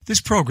This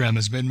program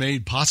has been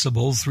made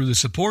possible through the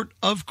support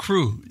of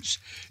Cruise,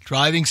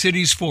 driving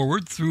cities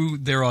forward through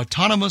their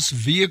autonomous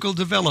vehicle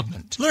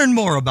development. Learn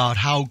more about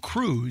how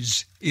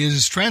Cruise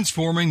is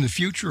transforming the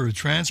future of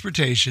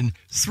transportation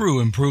through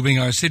improving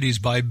our cities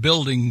by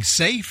building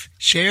safe,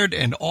 shared,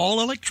 and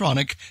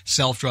all-electronic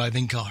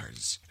self-driving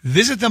cars.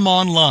 Visit them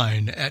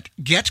online at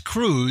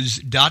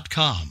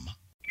getcruise.com.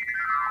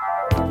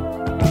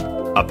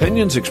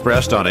 Opinions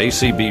expressed on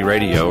ACB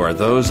Radio are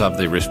those of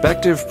the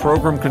respective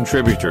program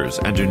contributors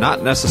and do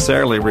not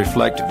necessarily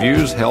reflect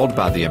views held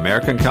by the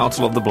American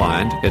Council of the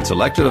Blind, its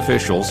elected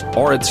officials,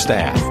 or its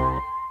staff.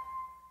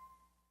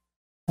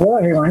 Hello,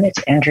 everyone.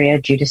 It's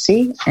Andrea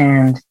Giudice,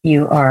 and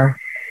you are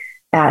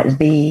at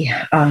the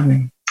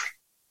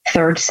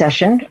third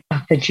session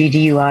of the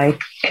GDUI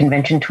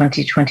Convention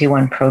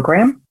 2021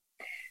 program.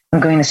 I'm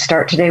going to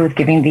start today with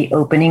giving the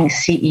opening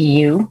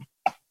CEU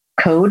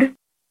code.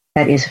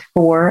 That is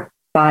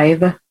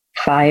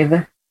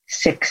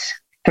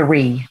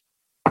 45563.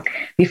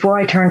 Before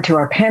I turn to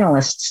our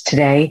panelists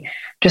today,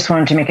 just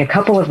wanted to make a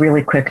couple of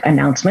really quick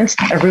announcements.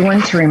 Everyone,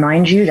 to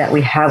remind you that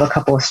we have a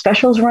couple of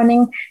specials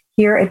running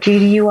here at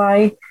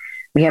GDUI.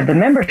 We have the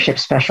membership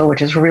special,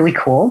 which is really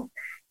cool.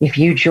 If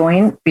you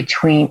join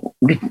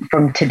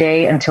from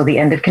today until the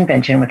end of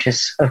convention, which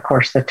is, of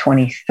course, the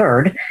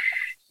 23rd,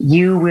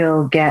 you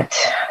will get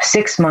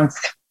 6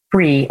 months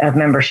free of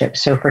membership.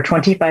 So for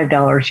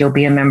 $25, you'll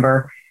be a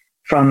member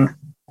from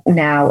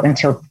now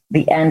until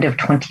the end of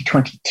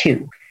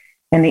 2022.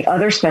 And the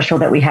other special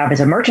that we have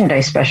is a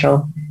merchandise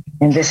special.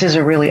 And this is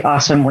a really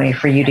awesome way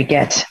for you to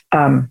get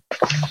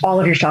all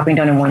of your shopping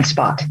done in one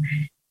spot.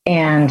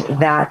 And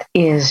that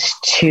is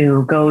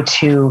to go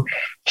to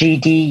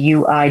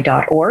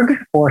gdui.org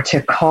or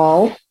to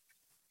call.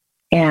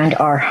 And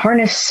our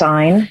harness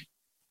sign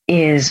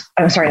is,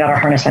 I'm sorry, not our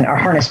harness sign, our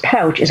harness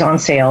pouch is on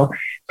sale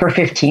for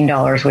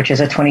 $15, which is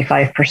a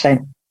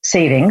 25%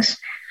 savings.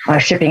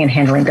 Shipping and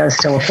handling does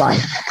still apply.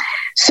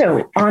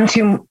 So on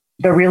to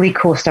the really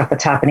cool stuff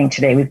that's happening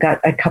today. We've got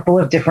a couple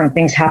of different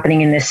things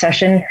happening in this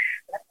session.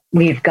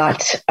 We've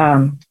got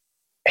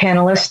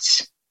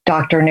panelists,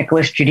 Dr.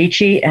 Nicholas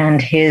Giudice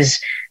and his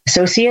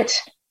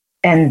associate,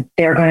 and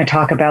they're going to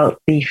talk about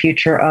the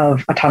future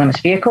of autonomous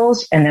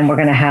vehicles. And then we're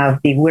going to have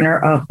the winner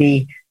of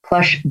the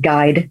plush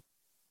guide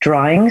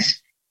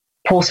drawings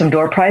pull some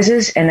door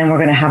prizes, and then we're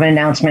going to have an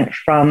announcement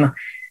from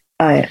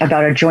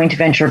about a joint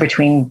venture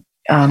between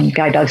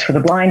Guide Dogs for the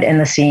Blind and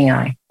the Seeing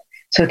Eye.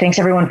 So thanks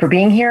everyone for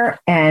being here,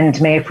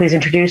 and may I please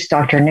introduce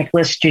Dr.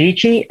 Nicholas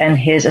Giudice and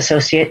his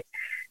associate,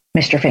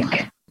 Mr.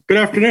 Fink. Good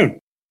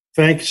afternoon.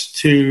 Thanks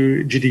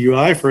to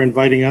GDUI for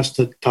inviting us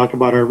to talk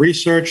about our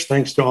research.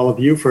 Thanks to all of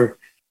you for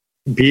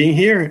being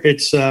here.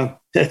 It's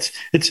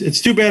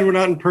too bad we're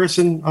not in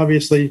person.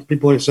 Obviously,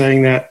 people are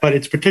saying that, but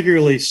it's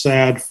particularly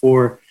sad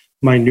for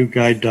my new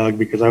guide dog,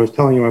 because I was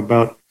telling him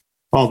about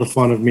all the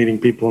fun of meeting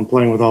people and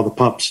playing with all the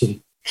pups. And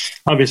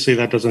obviously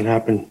that doesn't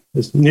happen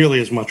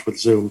nearly as much with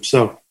Zoom.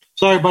 So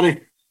sorry,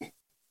 buddy.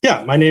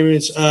 Yeah, my name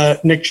is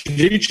Nick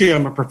Giudice.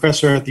 I'm a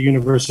professor at the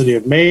University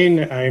of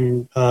Maine.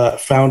 I'm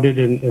founded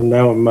and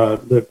now I'm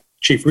the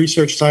chief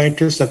research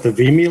scientist at the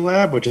VME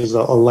Lab, which is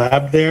a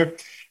lab there.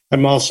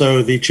 I'm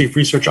also the chief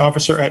research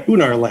officer at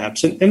UNAR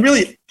Labs. And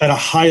really at a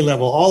high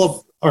level, all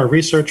of our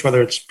research,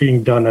 whether it's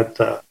being done at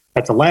the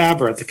lab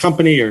or at the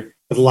company or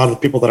with a lot of the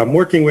people that I'm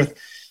working with,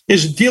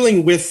 is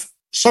dealing with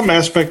some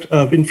aspect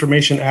of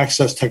information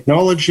access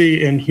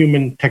technology and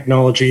human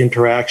technology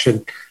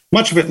interaction,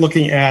 much of it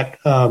looking at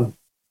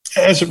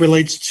as it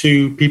relates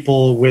to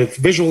people with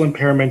visual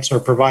impairments or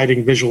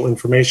providing visual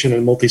information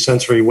in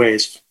multisensory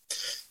ways.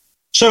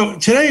 So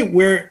today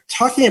we're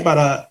talking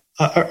about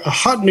a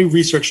hot new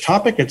research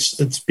topic.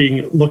 It's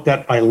being looked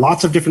at by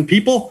lots of different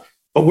people,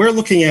 but we're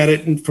looking at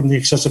it from the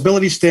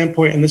accessibility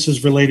standpoint, and this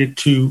is related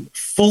to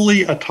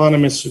fully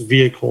autonomous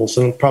vehicles.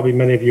 And probably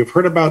many of you have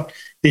heard about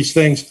these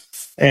things,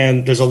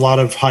 and there's a lot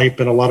of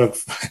hype and a lot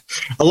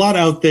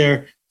out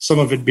there, some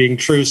of it being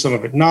true, some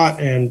of it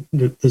not, and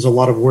there's a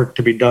lot of work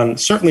to be done,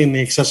 certainly in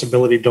the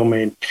accessibility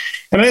domain.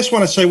 And I just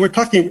want to say we're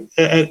talking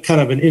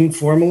kind of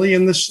informally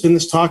in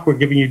this talk. We're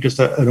giving you just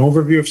an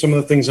overview of some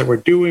of the things that we're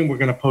doing. We're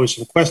going to pose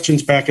some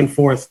questions back and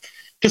forth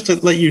just to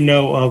let you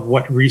know of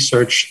what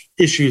research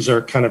issues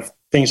are kind of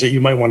things that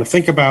you might want to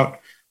think about.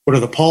 What are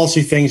the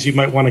policy things you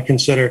might want to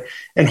consider?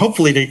 And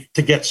hopefully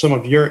to get some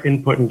of your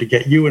input and to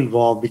get you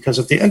involved, because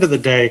at the end of the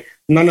day,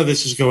 none of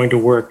this is going to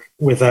work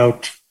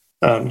without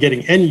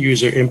getting end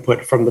user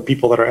input from the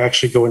people that are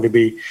actually going to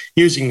be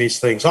using these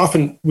things.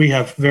 Often we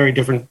have very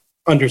different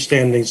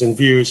understandings and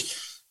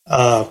views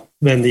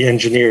than the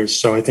engineers.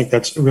 So I think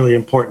that's really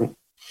important.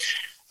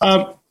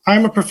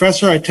 I'm a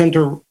professor. I tend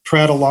to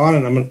prattle on,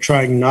 and I'm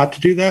trying not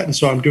to do that. And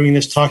so I'm doing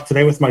this talk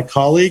today with my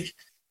colleague,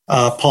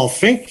 Paul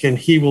Fink, and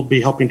he will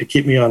be helping to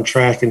keep me on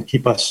track and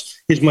keep us.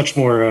 He's much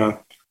more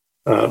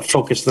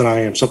focused than I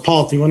am. So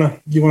Paul, do you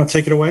want to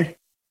take it away?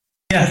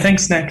 Yeah,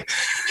 thanks, Nick.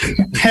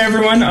 Hey,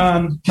 everyone.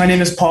 My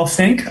name is Paul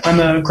Fink.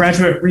 I'm a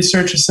graduate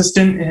research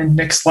assistant in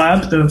Nick's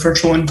lab, the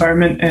Virtual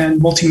Environment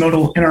and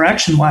Multimodal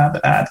Interaction Lab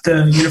at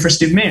the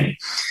University of Maine.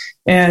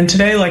 And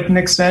today, like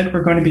Nick said,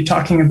 we're going to be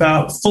talking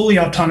about fully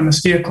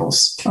autonomous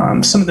vehicles,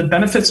 some of the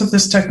benefits of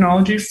this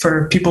technology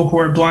for people who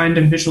are blind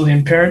and visually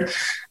impaired,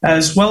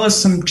 as well as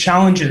some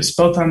challenges,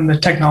 both on the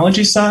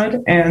technology side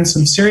and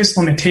some serious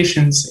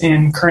limitations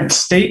in current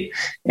state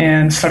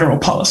and federal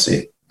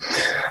policy.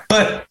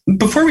 But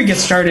before we get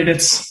started,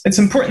 it's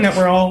important that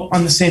we're all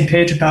on the same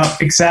page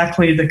about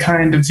exactly the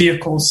kind of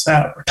vehicles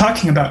that we're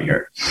talking about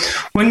here.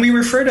 When we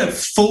refer to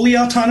fully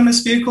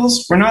autonomous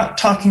vehicles, we're not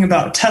talking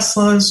about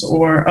Teslas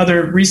or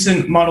other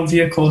recent model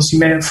vehicles you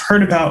may have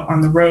heard about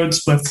on the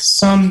roads with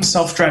some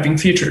self-driving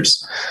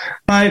features.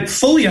 By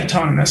fully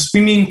autonomous,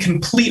 we mean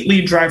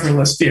completely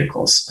driverless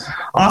vehicles,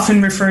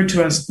 often referred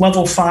to as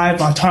level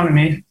 5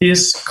 autonomy.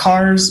 These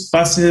cars,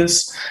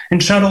 buses,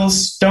 and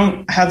shuttles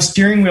don't have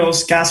steering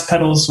wheels, gas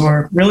pedals,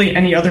 or really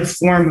any other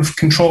form of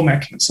control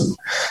mechanism.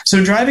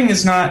 So driving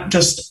is not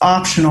just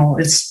optional,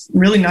 it's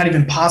really not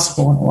even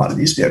possible in a lot of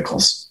these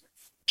vehicles.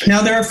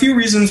 Now, there are a few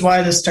reasons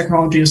why this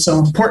technology is so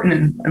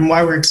important and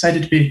why we're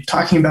excited to be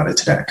talking about it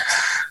today.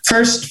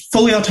 First,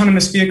 fully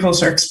autonomous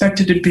vehicles are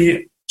expected to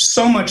be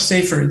so much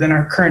safer than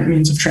our current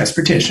means of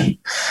transportation.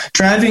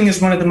 Driving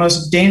is one of the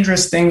most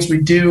dangerous things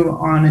we do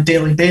on a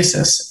daily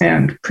basis,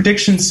 and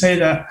predictions say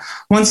that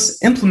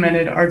once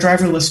implemented, our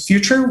driverless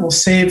future will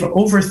save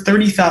over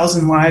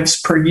 30,000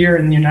 lives per year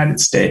in the United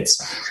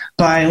States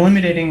by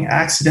eliminating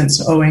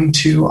accidents owing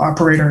to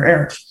operator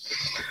error.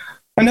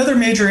 Another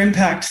major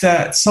impact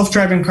that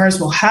self-driving cars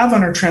will have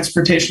on our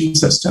transportation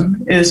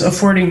system is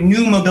affording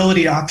new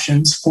mobility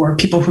options for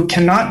people who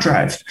cannot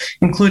drive,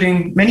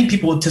 including many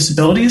people with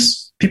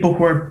disabilities, people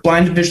who are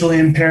blind and visually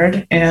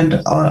impaired, and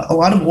a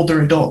lot of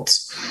older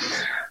adults.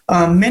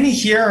 Many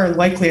here are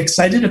likely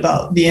excited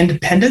about the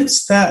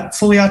independence that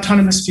fully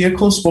autonomous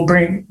vehicles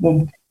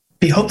will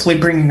be hopefully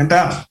bringing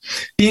about.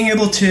 Being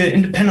able to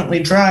independently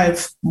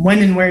drive when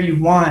and where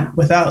you want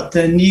without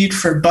the need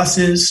for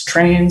buses,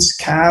 trains,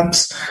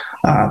 cabs,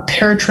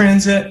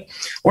 paratransit,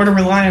 or to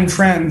rely on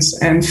friends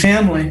and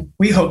family,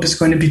 we hope is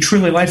going to be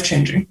truly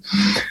life-changing.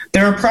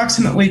 There are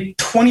approximately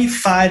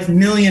 25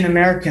 million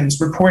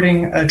Americans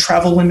reporting a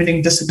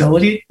travel-limiting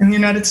disability in the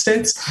United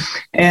States,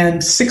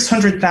 and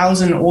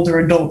 600,000 older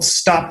adults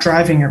stop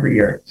driving every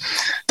year.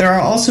 There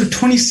are also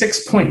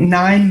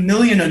 26.9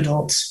 million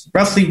adults,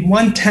 roughly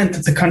 1/10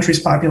 of the country's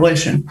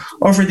population,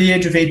 over the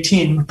age of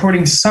 18,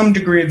 reporting some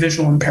degree of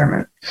visual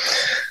impairment.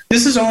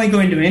 This is only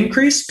going to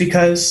increase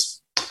because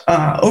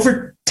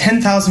over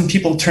 10,000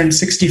 people turn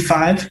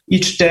 65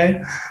 each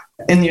day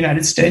in the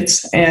United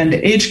States, and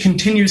age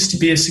continues to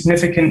be a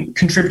significant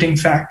contributing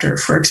factor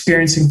for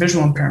experiencing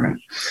visual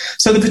impairment.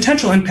 So the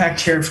potential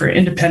impact here for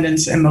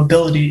independence and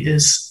mobility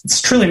is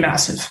truly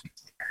massive.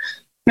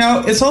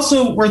 Now, it's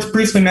also worth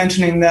briefly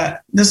mentioning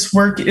that this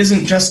work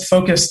isn't just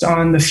focused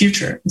on the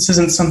future. This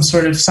isn't some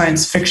sort of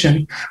science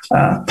fiction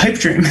pipe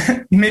dream.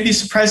 You may be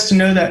surprised to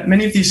know that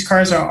many of these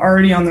cars are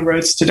already on the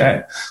roads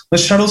today,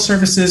 with shuttle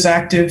services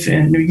active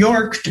in New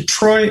York,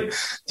 Detroit,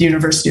 the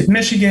University of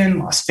Michigan,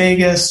 Las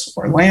Vegas,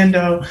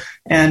 Orlando,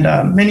 and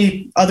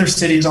many other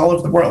cities all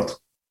over the world.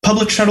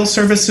 Public shuttle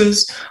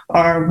services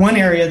are one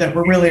area that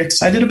we're really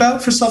excited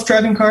about for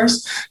self-driving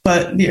cars,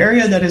 but the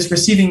area that is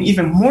receiving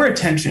even more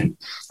attention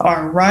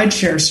are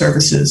rideshare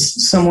services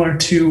similar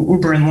to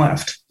Uber and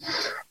Lyft.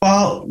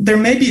 While there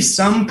may be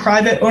some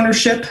private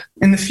ownership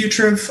in the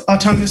future of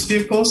autonomous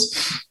vehicles,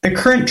 the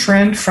current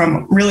trend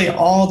from really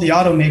all the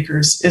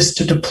automakers is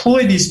to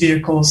deploy these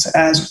vehicles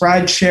as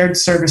ride-shared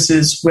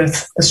services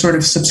with a sort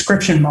of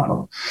subscription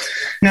model.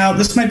 Now,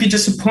 this might be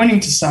disappointing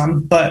to some,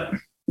 but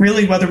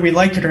really, whether we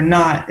like it or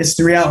not, it's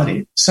the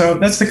reality. So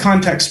that's the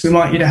context we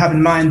want you to have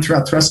in mind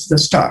throughout the rest of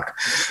this talk.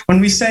 When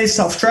we say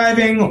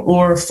self-driving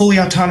or fully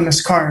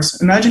autonomous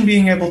cars, imagine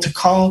being able to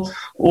call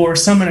or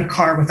summon a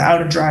car without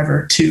a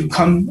driver to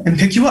come and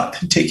pick you up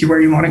and take you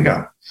where you want to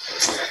go.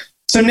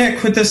 So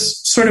Nick, with this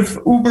sort of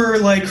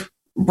Uber-like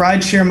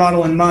rideshare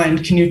model in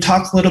mind, can you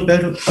talk a little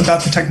bit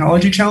about the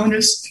technology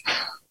challenges?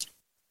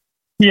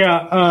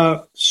 Yeah,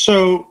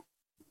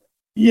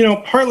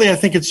 partly I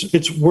think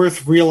it's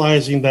worth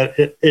realizing that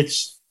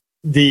it's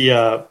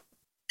the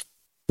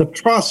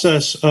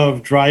process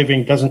of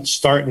driving doesn't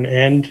start and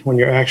end when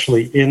you're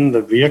actually in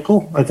the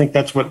vehicle. I think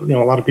that's what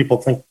a lot of people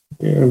think.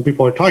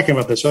 People are talking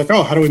about this. They're like,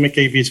 oh, how do we make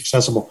AVs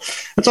accessible?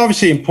 That's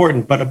obviously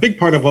important, but a big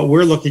part of what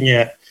we're looking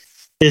at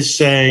is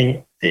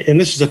saying, and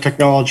this is a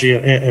technology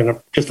and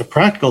just a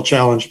practical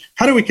challenge,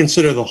 how do we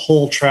consider the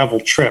whole travel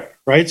trip,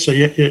 right? So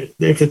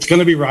if it's going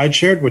to be ride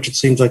shared, which it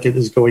seems like it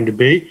is going to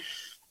be,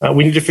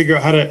 we need to figure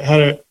out how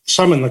to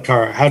summon the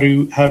car, how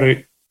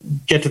to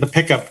get to the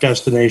pickup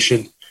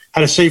destination, how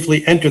to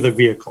safely enter the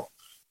vehicle,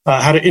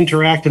 how to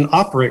interact and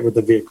operate with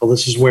the vehicle.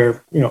 This is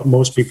where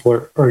most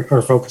people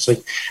are focusing.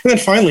 And then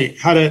finally,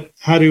 how to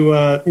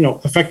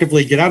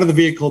effectively get out of the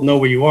vehicle, know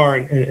where you are,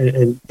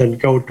 and then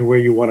go to where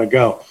you want to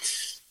go.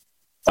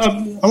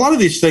 A lot of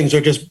these things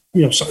are just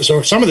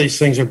so some of these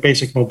things are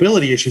basic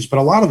mobility issues, but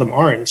a lot of them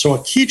aren't. So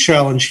a key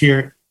challenge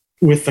here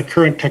with the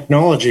current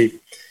technology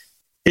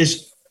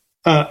is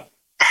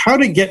how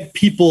to get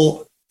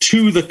people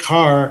to the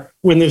car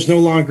when there's no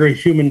longer a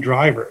human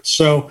driver.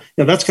 So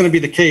that's going to be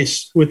the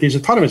case with these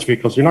autonomous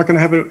vehicles. You're not going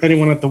to have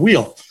anyone at the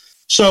wheel.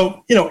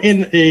 So,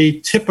 in a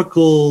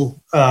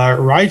typical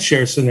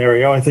rideshare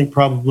scenario, I think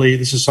probably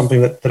this is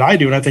something that I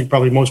do, and I think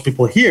probably most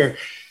people here,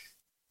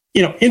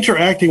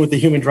 interacting with the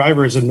human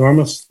driver is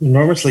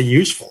enormously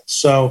useful.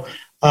 So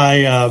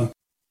I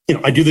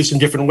do this in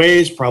different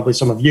ways. Probably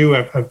some of you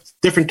have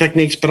different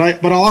techniques, but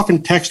I'll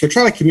often text or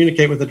try to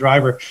communicate with the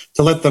driver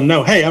to let them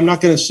know, hey, I'm not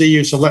going to see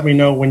you, so let me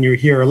know when you're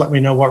here, or let me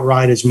know what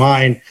ride is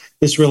mine.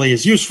 This really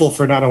is useful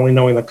for not only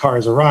knowing the car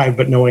has arrived,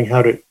 but knowing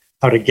how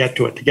to get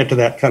to it, to get to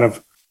that kind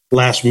of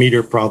last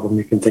meter problem.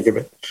 You can think of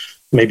it,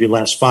 maybe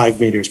last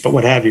 5 meters, but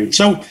what have you.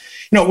 So,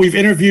 we've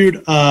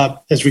interviewed,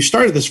 as we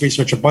started this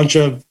research, a bunch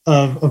of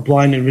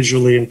blind and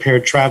visually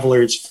impaired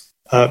travelers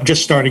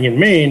just starting in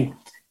Maine.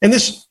 And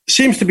this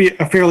seems to be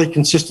a fairly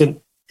consistent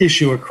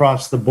issue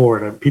across the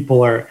board. And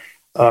people are,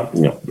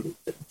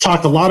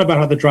 talk a lot about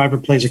how the driver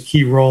plays a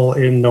key role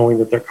in knowing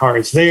that their car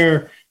is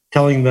there,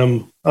 telling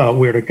them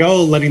where to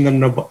go, letting them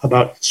know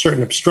about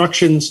certain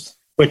obstructions,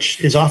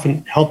 which is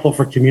often helpful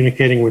for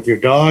communicating with your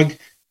dog,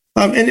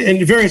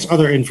 and various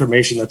other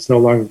information that's no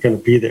longer going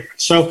to be there.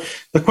 So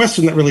the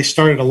question that really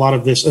started a lot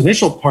of this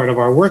initial part of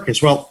our work is,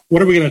 well,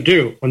 what are we going to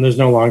do when there's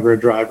no longer a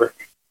driver?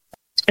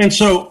 And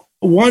so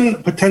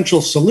one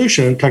potential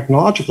solution,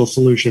 technological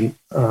solution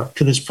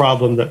to this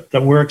problem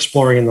that we're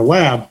exploring in the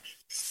lab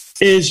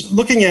is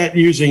looking at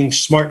using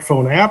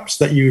smartphone apps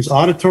that use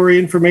auditory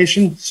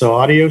information, so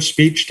audio,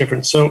 speech,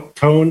 different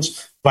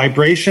tones,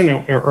 vibration,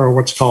 or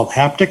what's called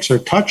haptics or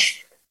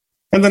touch,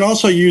 and then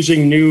also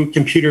using new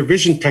computer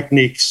vision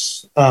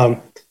techniques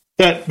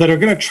that are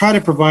going to try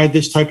to provide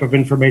this type of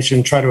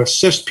information, try to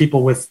assist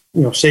people with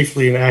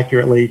safely and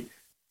accurately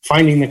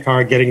finding the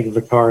car, getting to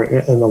the car,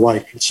 and the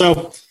like.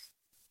 So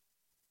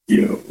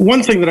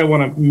one thing that I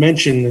want to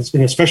mention,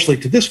 and especially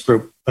to this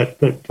group, but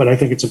I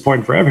think it's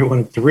important for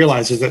everyone to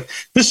realize, is that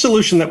this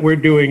solution that we're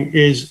doing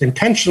is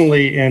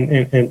intentionally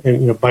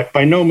and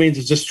by no means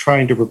is this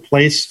trying to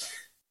replace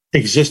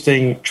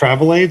existing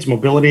travel aids,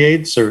 mobility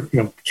aids, or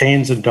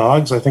canes and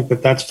dogs. I think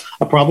that's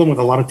a problem with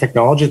a lot of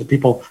technology that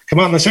people come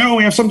out and they say, "Oh,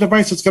 we have some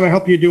device that's going to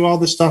help you do all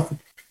this stuff."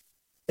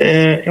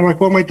 I'm like,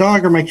 "Well, my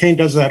dog or my cane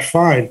does that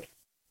fine."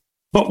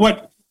 But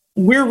what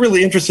we're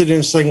really interested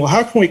in is saying, well,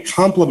 how can we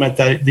complement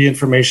the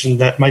information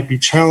that might be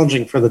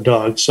challenging for the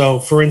dog? So,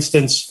 for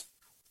instance,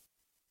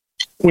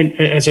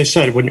 as I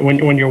said,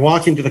 when you're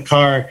walking to the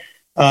car,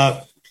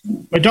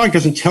 my dog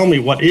doesn't tell me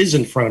what is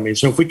in front of me.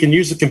 So if we can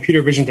use the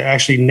computer vision to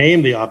actually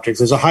name the objects,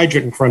 there's a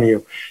hydrant in front of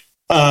you.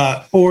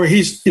 Or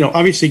he's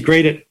obviously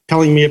great at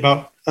telling me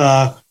about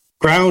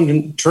ground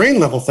and terrain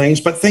level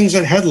things, but things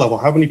at head level.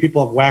 How many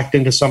people have whacked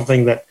into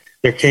something that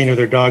their cane or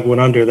their dog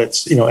went under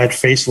that's at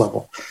face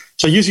level?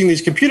 So using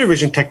these computer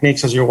vision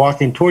techniques as you're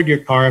walking toward your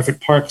car, if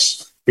it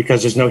parks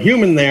because there's no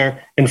human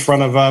there in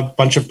front of a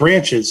bunch of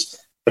branches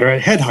that are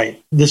at head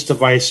height, this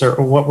device or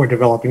what we're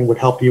developing would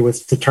help you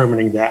with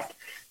determining that.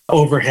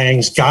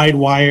 Overhangs, guide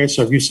wires.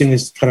 So have you seen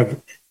these kind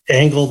of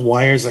angled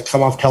wires that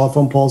come off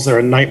telephone poles? They're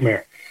a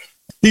nightmare.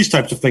 These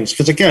types of things.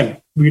 Because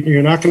again,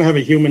 you're not going to have a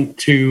human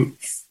to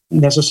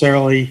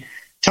necessarily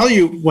tell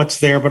you what's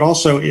there, but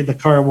also the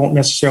car won't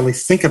necessarily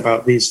think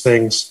about these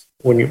things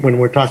when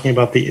we're talking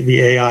about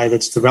the AI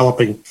that's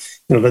developing,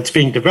 that's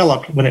being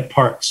developed when it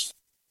parks.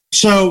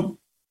 So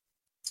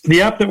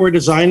the app that we're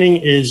designing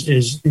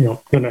is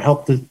going to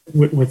help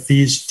with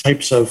these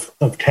types of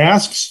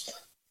tasks,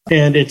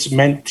 and it's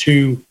meant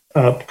to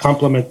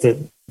complement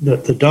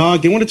the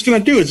dog. And what it's going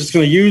to do is it's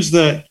going to use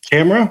the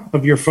camera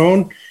of your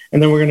phone,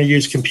 and then we're going to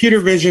use computer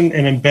vision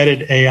and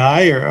embedded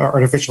AI or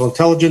artificial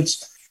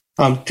intelligence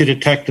to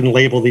detect and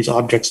label these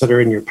objects that are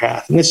in your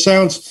path. And this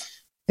sounds,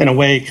 in a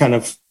way, kind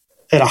of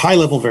at a high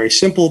level very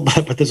simple,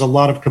 but there's a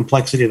lot of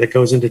complexity that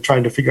goes into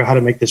trying to figure out how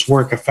to make this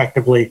work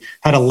effectively,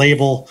 how to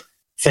label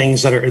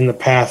things that are in the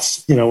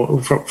paths.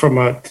 From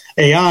a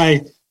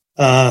AI,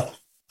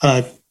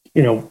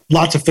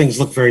 lots of things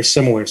look very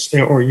similar.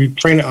 Or you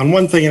train it on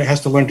one thing and it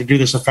has to learn to do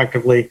this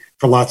effectively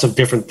for lots of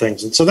different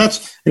things. And so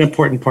that's an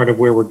important part of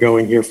where we're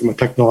going here from a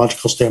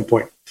technological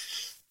standpoint.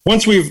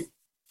 Once we've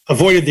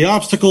avoided the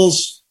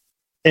obstacles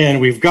and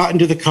we've gotten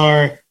to the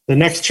car, the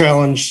next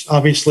challenge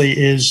obviously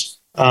is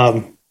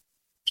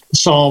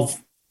solve,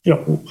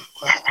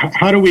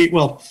 how do we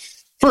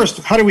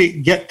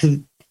get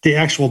to the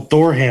actual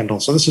door handle?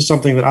 So this is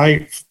something that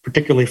I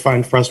particularly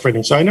find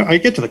frustrating. So I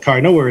get to the car, I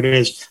know where it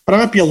is, but I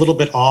might be a little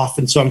bit off.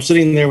 And so I'm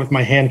sitting there with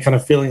my hand kind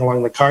of feeling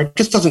along the car. It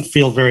just doesn't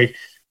feel very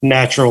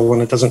natural,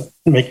 and it doesn't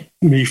it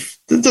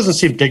doesn't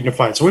seem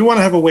dignified. So we want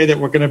to have a way that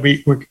we're going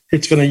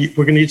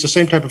to use the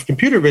same type of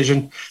computer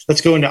vision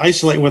that's going to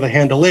isolate where the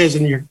handle is,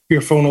 and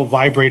your phone will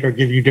vibrate or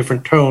give you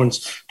different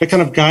tones to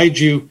kind of guide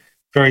you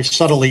very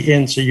subtly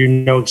in, so you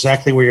know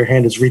exactly where your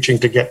hand is reaching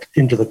to get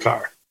into the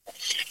car.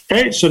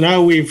 Okay, so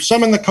now we've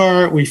summoned the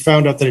car, we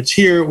found out that it's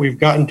here, we've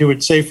gotten to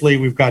it safely,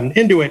 we've gotten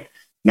into it.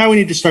 Now we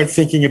need to start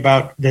thinking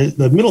about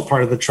the middle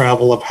part of the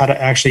travel of how to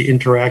actually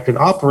interact and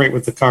operate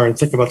with the car, and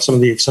think about some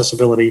of the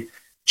accessibility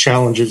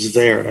challenges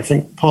there. And I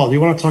think, Paul, do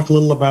you want to talk a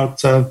little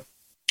about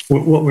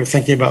what we're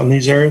thinking about in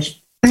these areas?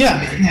 Yeah,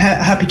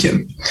 happy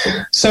to.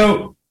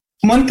 So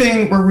one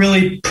thing we're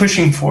really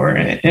pushing for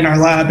in our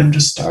lab and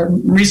just our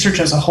research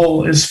as a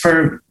whole is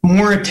for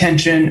more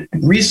attention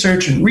and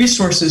research and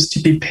resources to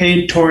be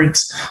paid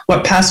towards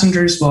what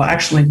passengers will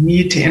actually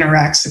need to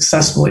interact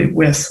successfully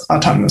with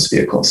autonomous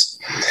vehicles.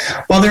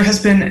 While there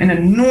has been an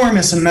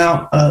enormous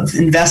amount of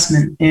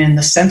investment in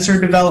the sensor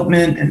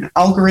development and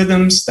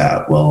algorithms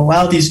that will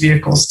allow these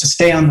vehicles to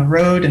stay on the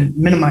road and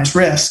minimize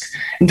risk,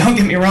 and don't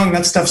get me wrong,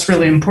 that stuff's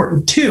really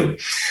important too,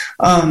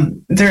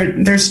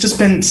 there's just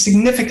been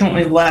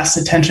significantly less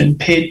attention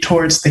paid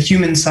towards the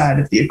human side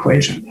of the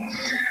equation.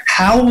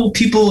 How will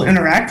people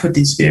interact with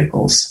these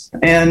vehicles?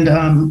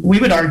 And we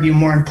would argue,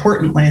 more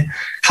importantly,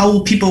 how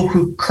will people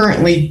who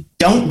currently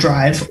don't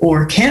drive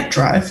or can't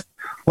drive,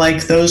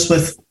 like those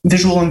with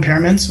visual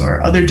impairments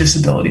or other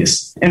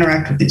disabilities,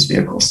 interact with these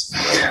vehicles?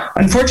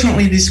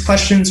 Unfortunately, these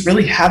questions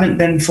really haven't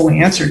been fully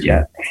answered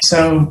yet.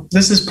 So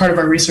this is part of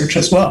our research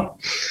as well.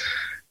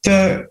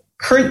 The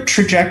current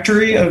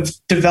trajectory of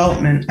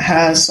development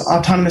has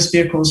autonomous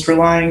vehicles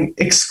relying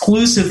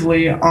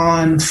exclusively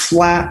on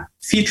flat,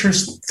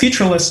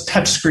 featureless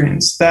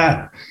touchscreens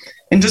that,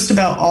 in just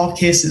about all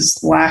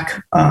cases,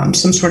 lack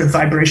some sort of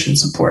vibration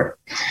support.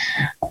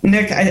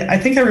 Nick, I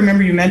think I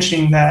remember you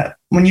mentioning that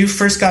when you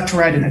first got to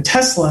ride in a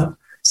Tesla,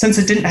 since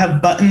it didn't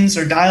have buttons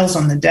or dials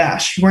on the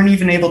dash, you weren't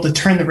even able to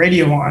turn the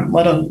radio on,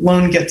 let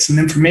alone get some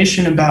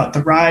information about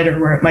the ride or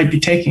where it might be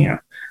taking you.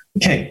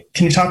 Okay,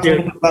 can you talk a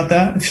little bit about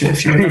that?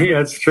 If you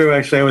Yeah, it's true,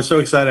 actually. I was so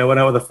excited. I went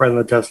out with a friend in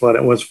the Tesla, and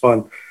it was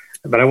fun.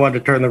 But I wanted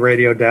to turn the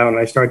radio down, and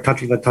I started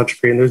touching the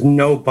touchscreen. There's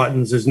no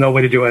buttons. There's no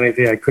way to do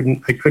anything. I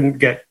couldn't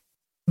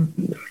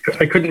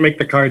make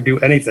the car do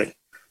anything.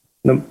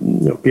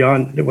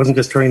 Beyond, it wasn't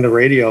just turning the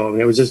radio. I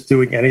mean, it was just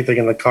doing anything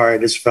in the car. I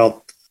just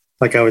felt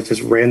like I was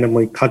just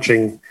randomly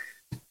touching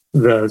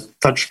the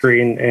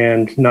touchscreen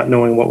and not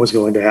knowing what was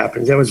going to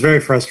happen. That was very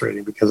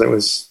frustrating because it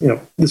was,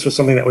 this was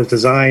something that was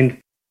designed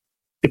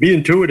to be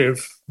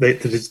intuitive.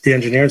 The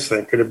engineers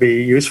think it'd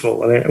be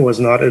useful, and it was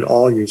not at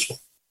all useful.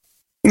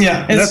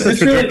 Yeah, and that's the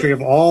trajectory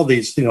of all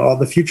these. All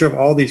the future of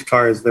all these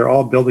cars. They're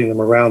all building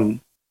them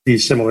around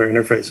these similar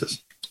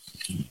interfaces.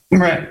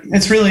 Right.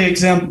 It's really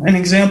an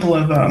example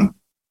of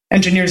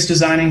engineers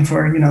designing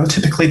for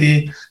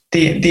typically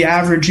the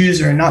average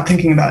user and not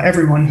thinking about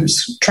everyone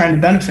who's trying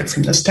to benefit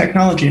from this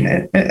technology.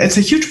 And it's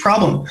a huge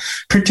problem,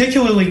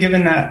 particularly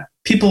given that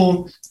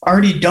people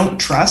already don't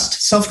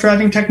trust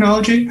self-driving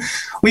technology.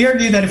 We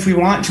argue that if we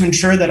want to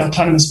ensure that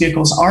autonomous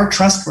vehicles are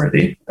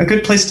trustworthy, a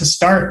good place to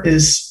start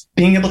is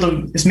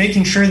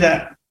making sure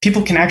that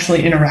people can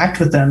actually interact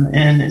with them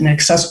in an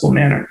accessible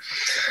manner.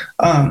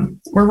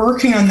 We're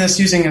working on this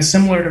using a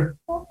similar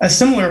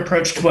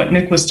approach to what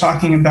Nick was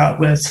talking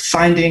about with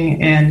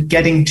finding and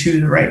getting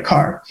to the right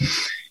car.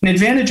 An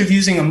advantage of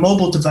using a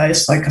mobile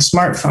device like a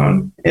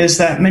smartphone is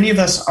that many of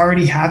us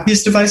already have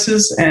these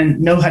devices and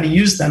know how to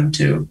use them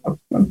to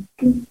a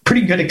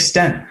pretty good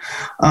extent.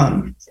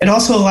 It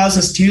also allows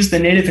us to use the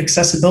native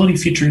accessibility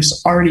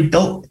features already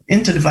built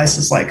into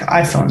devices like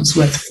iPhones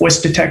with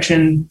voice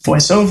detection,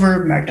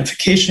 voiceover,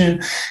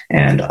 magnification,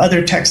 and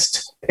other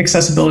text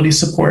accessibility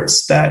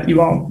supports that you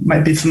all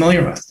might be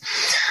familiar with.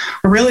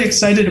 We're really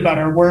excited about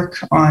our work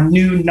on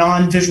new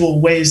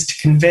non-visual ways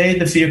to convey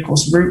the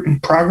vehicle's route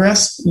and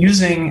progress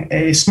using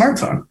a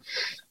smartphone.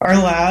 Our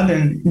lab,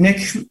 and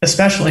Nick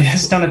especially,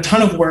 has done a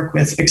ton of work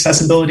with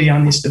accessibility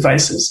on these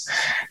devices.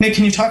 Nick,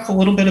 can you talk a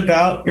little bit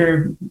about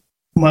your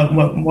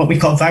what we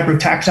call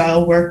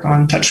vibrotactile work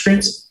on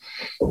touchscreens?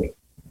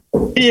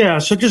 Yeah,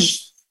 so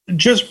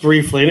just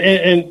briefly,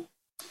 and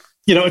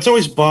it's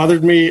always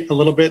bothered me a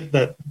little bit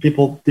that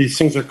these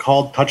things are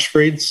called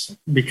touchscreens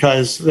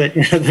because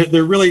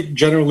they're really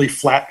generally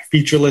flat,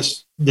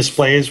 featureless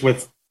displays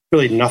with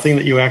really nothing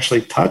that you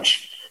actually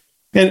touch.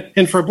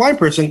 And for a blind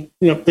person,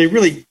 they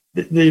really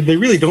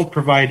don't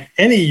provide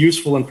any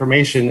useful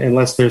information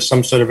unless there's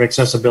some sort of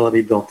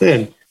accessibility built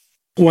in.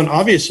 One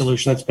obvious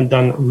solution that's been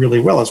done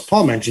really well, as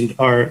Paul mentioned,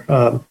 are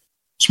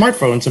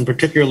smartphones, and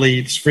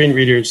particularly screen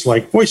readers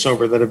like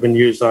VoiceOver that have been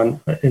used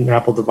in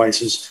Apple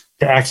devices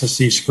to access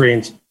these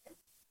screens.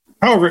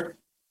 However,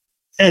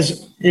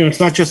 as it's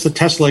not just the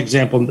Tesla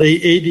example.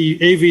 The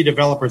AV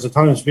developers,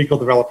 autonomous vehicle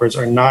developers,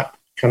 are not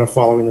kind of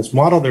following this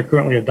model. They're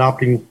currently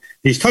adopting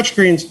these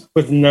touchscreens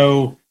with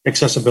no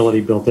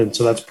accessibility built in,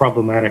 so that's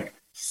problematic.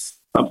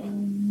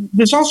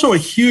 There's also a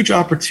huge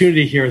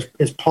opportunity here,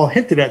 as Paul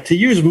hinted at, to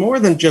use more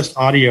than just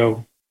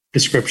audio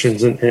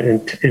descriptions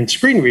in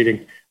screen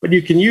reading, but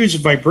you can use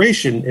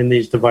vibration in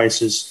these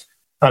devices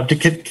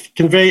to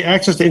convey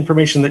access to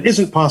information that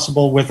isn't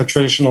possible with a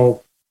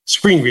traditional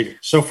screen reader.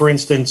 So, for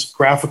instance,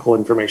 graphical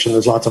information.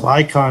 There's lots of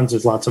icons,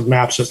 there's lots of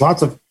maps, there's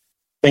lots of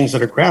things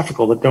that are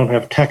graphical that don't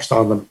have text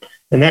on them,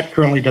 and that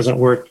currently doesn't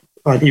work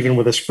even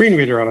with a screen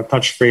reader on a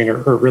touch screen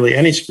or really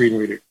any screen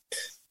reader.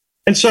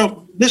 And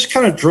so this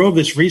kind of drove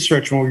this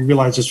research when we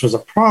realized this was a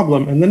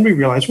problem. And then we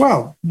realized,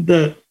 wow,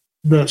 the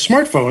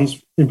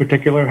smartphones in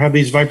particular have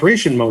these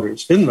vibration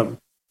motors in them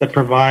that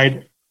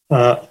provide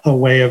a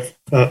way of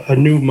a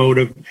new mode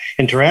of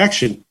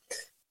interaction.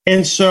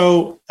 And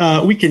so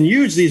we can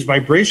use these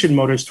vibration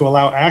motors to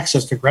allow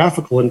access to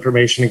graphical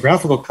information and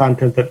graphical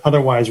content that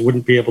otherwise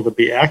wouldn't be able to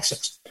be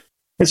accessed.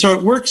 And so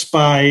it works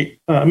by,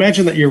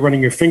 imagine that you're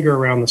running your finger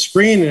around the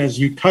screen, and as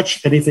you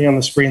touch anything on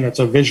the screen that's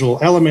a visual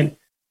element,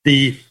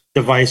 the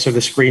device or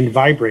the screen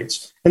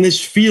vibrates. And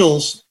this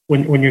feels,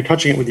 when you're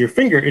touching it with your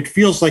finger, it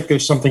feels like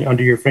there's something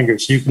under your finger.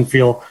 So you can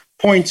feel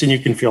points, and you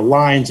can feel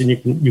lines, and you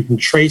can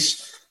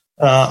trace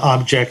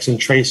objects and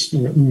trace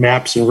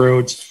maps and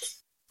roads.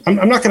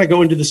 I'm not going to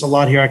go into this a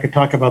lot here. I could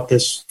talk about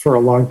this for a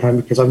long time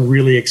because I'm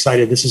really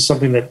excited. This is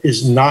something that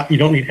is not, you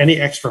don't need any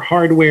extra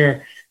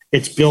hardware.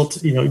 It's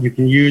built, you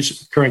can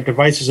use current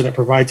devices, and it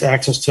provides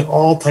access to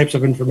all types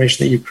of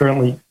information that you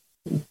currently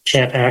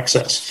can't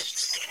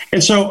access.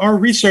 And so our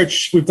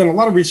research, we've done a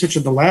lot of research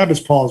in the lab, as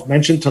Paul has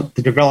mentioned, to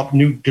develop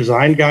new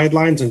design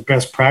guidelines and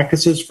best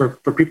practices for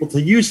people to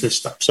use this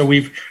stuff. So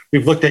we've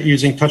looked at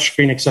using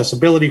touchscreen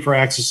accessibility for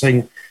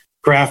accessing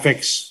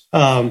graphics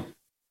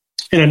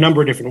in a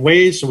number of different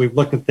ways. So we've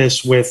looked at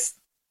this with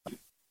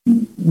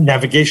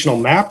navigational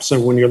maps. So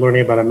when you're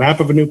learning about a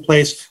map of a new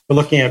place, we're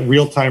looking at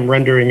real-time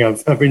rendering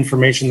of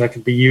information that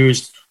could be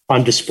used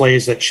on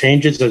displays that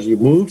changes as you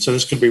move. So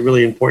this could be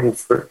really important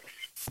for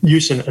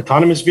use in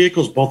autonomous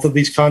vehicles, both of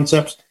these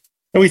concepts.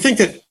 And we think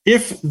that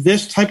if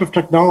this type of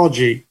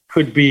technology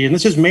could be, and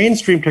this is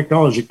mainstream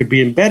technology, could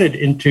be embedded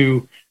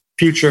into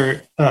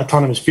future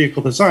autonomous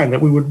vehicle design,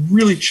 that we would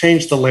really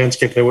change the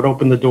landscape. That would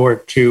open the door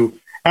to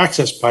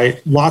access by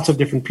lots of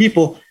different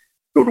people.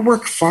 It would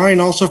work fine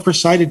also for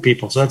sighted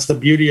people. So that's the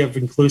beauty of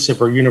inclusive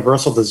or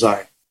universal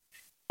design.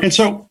 And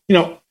so,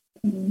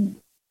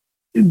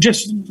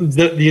 just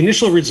the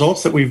initial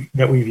results that we've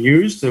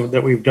used,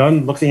 that we've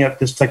done looking at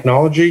this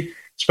technology,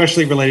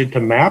 especially related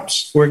to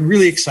maps, we're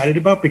really excited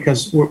about,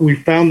 because we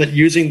found that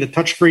using the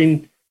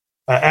touchscreen,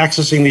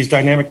 accessing these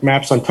dynamic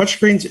maps on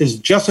touchscreens is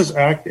just as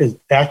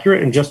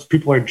accurate, and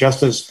people are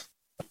just as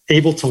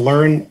able to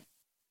learn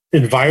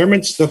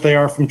environments that they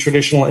are from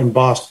traditional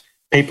embossed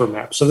paper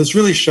maps. So this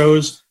really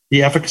shows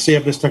the efficacy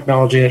of this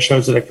technology, and it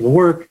shows that it can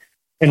work.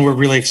 And we're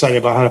really excited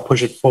about how to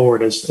push it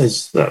forward as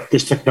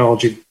this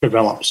technology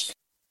develops.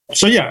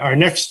 So yeah, our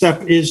next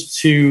step is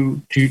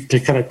to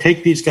kind of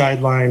take these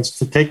guidelines,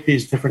 to take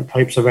these different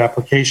types of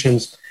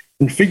applications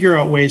and figure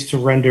out ways to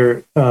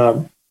render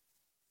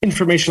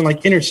information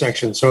like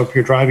intersections. So if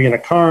you're driving in a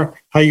car,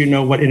 how you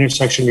know what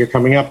intersection you're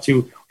coming up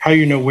to, how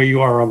you know where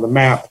you are on the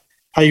map,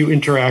 how you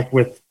interact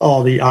with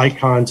all the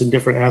icons and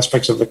different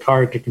aspects of the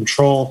car to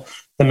control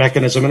the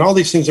mechanism, and all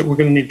these things that we're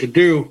going to need to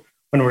do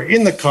when we're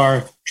in the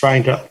car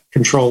trying to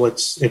control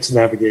its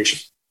navigation.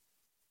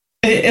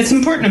 It's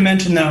important to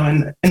mention,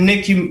 though, and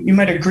Nick, you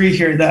might agree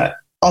here, that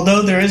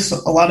although there is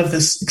a lot of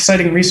this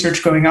exciting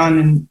research going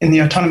on in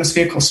the autonomous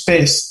vehicle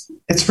space,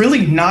 it's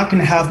really not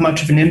going to have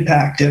much of an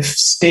impact if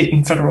state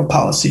and federal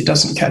policy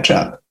doesn't catch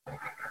up.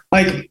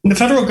 Like, the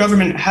federal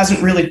government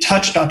hasn't really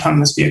touched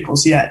autonomous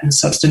vehicles yet in a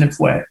substantive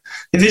way.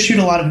 They've issued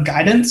a lot of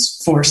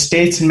guidance for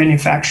states and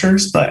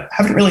manufacturers, but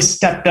haven't really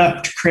stepped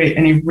up to create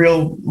any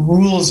real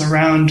rules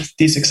around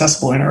these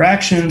accessible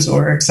interactions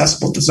or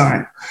accessible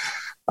design.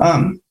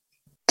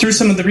 Through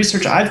some of the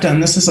research I've done,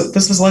 this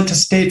has led to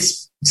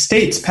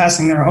states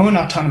passing their own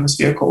autonomous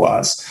vehicle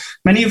laws,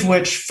 many of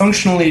which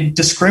functionally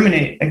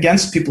discriminate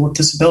against people with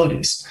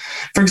disabilities.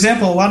 For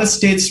example, a lot of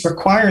states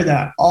require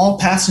that all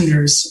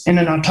passengers in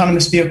an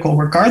autonomous vehicle,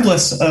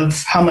 regardless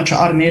of how much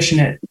automation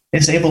it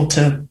is able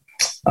to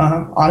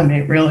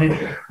automate, really,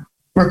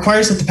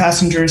 requires that the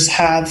passengers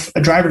have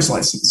a driver's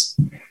license.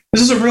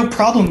 This is a real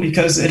problem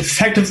because it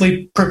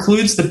effectively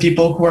precludes the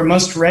people who are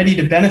most ready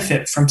to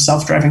benefit from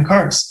self-driving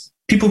cars,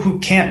 people who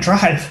can't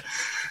drive.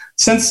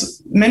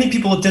 Since many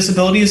people with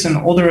disabilities and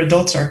older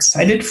adults are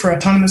excited for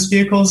autonomous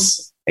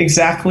vehicles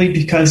exactly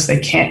because they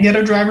can't get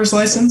a driver's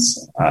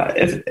license,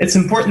 it's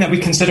important that we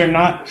consider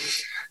not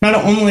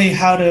only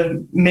how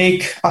to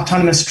make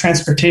autonomous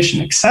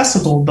transportation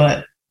accessible,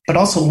 but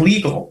also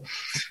legal.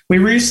 We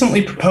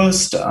recently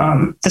proposed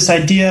this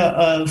idea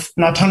of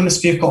an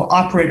autonomous vehicle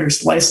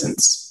operator's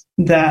license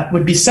that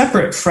would be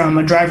separate from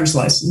a driver's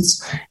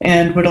license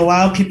and would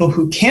allow people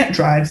who can't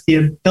drive the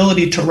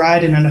ability to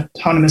ride in an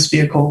autonomous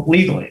vehicle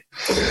legally.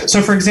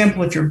 So, for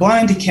example, if you're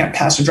blind, you can't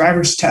pass a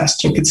driver's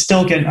test, you could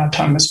still get an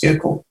autonomous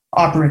vehicle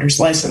operator's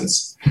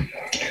license.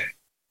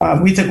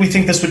 We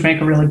think this would make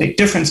a really big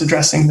difference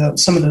addressing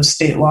some of those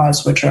state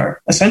laws, which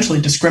are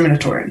essentially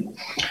discriminatory.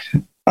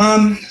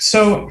 I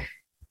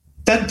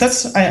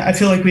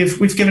feel like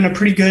we've given a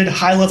pretty good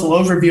high-level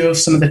overview of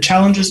some of the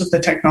challenges of the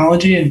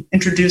technology and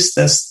introduced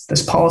this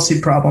policy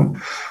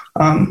problem.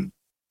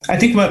 I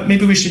think what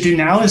maybe we should do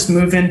now is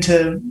move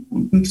into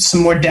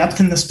some more depth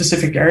in the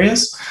specific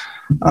areas.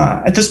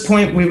 At this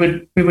point, we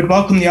would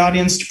welcome the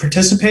audience to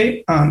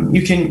participate.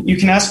 You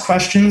can ask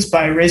questions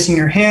by raising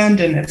your hand,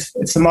 and if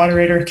the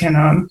moderator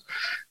can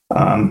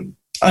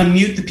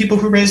unmute the people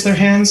who raise their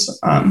hands,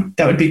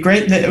 that would be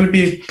great. That would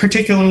be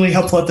particularly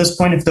helpful at this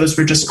point if those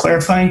were just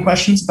clarifying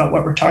questions about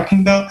what we're talking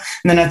about.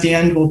 And then at the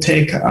end, we'll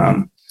take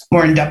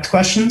more in-depth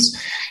questions.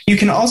 You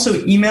can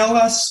also email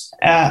us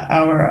at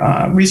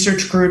our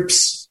research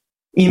group's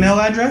email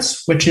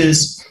address, which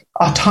is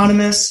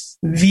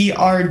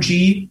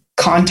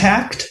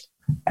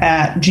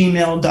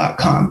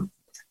autonomousvrgcontact@gmail.com.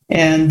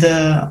 And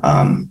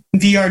the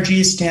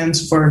VRG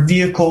stands for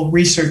Vehicle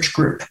Research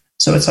Group.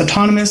 So it's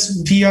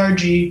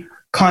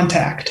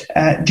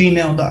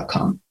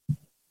autonomousvrgcontact@gmail.com.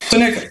 So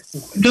Nick,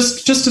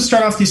 just to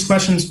start off these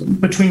questions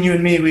between you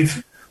and me,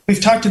 we've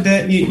talked a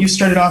bit. You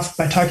started off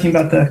by talking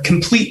about the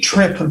complete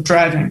trip of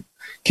driving.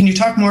 Can you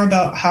talk more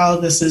about how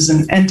this is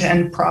an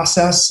end-to-end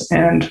process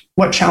and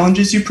what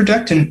challenges you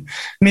predict, and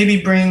maybe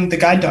bring the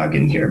guide dog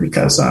in here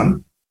because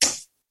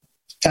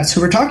that's who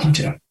we're talking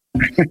to.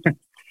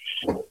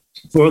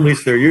 Or at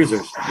least their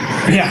users.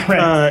 Yeah,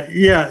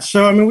 right.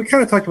 So I mean, we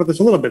kind of talked about this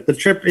a little bit. The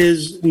trip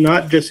is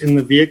not just in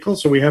the vehicle,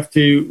 so we have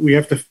to,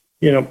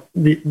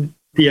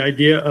 the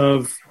idea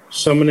of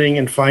summoning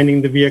and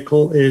finding the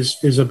vehicle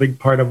is a big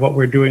part of what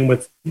we're doing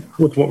with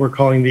what we're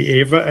calling the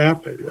AVA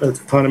app,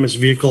 Autonomous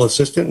Vehicle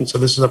Assistant. And so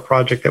this is a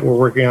project that we're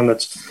working on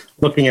that's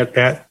looking at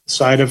that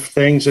side of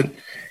things. And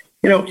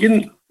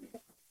in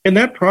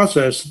that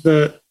process,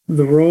 the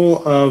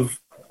role of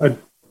a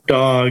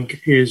dog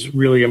is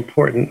really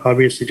important,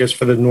 obviously, just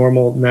for the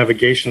normal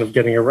navigation of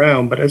getting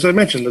around. But as I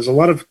mentioned, there's a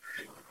lot of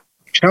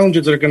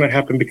challenges that are going to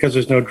happen because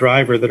there's no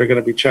driver that are going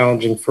to be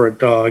challenging for a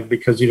dog,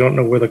 because you don't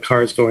know where the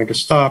car is going to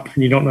stop,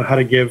 and you don't know how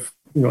to give,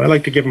 I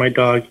like to give my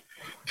dog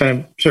kind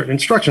of certain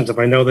instructions. If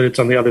I know that it's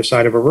on the other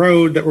side of a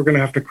road that we're going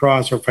to have to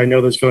cross, or if I know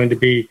there's going to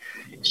be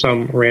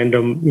some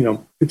random,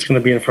 it's going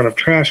to be in front of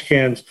trash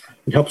cans,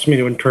 it helps me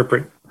to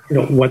interpret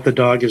what the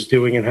dog is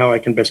doing and how I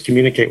can best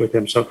communicate with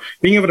him. So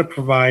being able to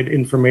provide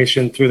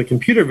information through the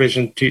computer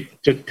vision to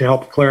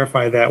help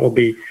clarify that will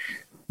be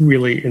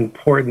really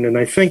important. And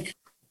I think,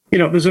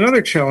 there's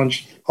another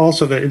challenge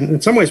also that in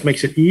some ways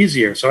makes it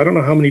easier. So I don't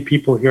know how many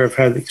people here have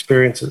had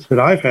experiences that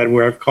I've had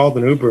where I've called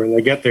an Uber and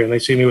they get there and they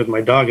see me with my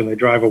dog and they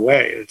drive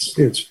away.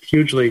 It's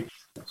hugely,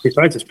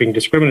 besides it's being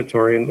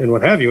discriminatory and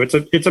what have you, it's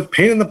a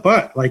pain in the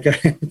butt.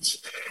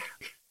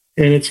 And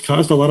it's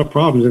caused a lot of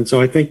problems. And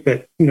so I think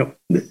that,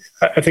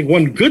 I think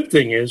one good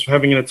thing is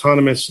having an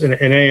autonomous and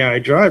an AI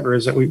driver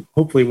is that we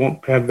hopefully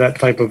won't have that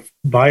type of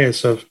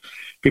bias of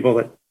people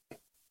that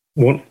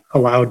won't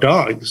allow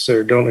dogs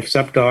or don't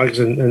accept dogs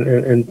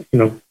and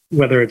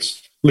whether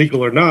it's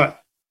legal or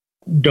not,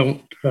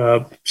 don't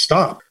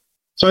stop.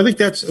 So I think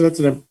that's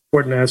an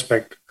important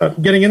aspect.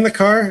 Getting in the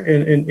car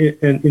and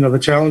the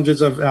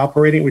challenges of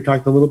operating, we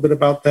talked a little bit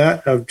about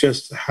that, of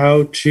just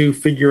how to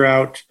figure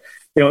out,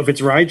 if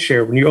it's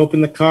rideshare, when you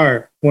open the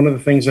car, one of the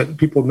things that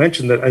people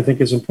mention that I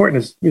think is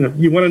important is,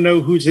 you want to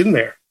know who's in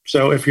there.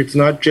 So if it's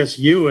not just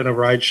you in a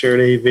ride-shared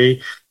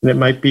AV, and it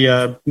might be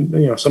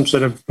some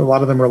sort of, a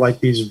lot of them are like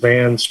these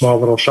vans, small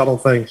little shuttle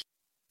things.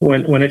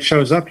 When it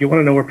shows up, you want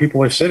to know where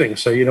people are sitting,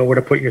 so you know where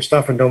to put your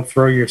stuff and don't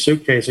throw your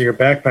suitcase or your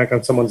backpack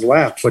on someone's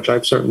lap, which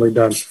I've certainly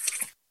done.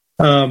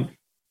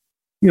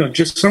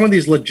 Just some of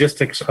these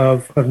logistics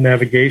of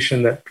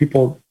navigation that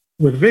people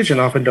with vision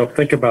often don't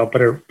think about,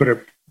 but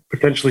are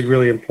potentially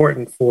really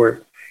important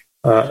for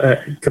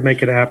to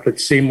make an app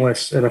that's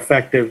seamless and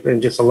effective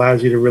and just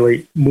allows you to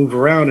really move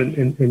around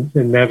and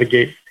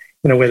navigate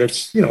in a way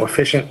that's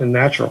efficient and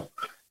natural.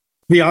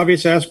 The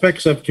obvious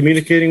aspects of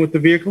communicating with the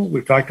vehicle,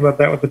 we've talked about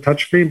that with the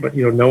touchscreen, but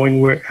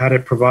knowing how to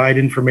provide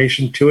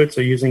information to it,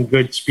 so using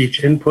good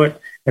speech input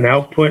and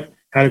output,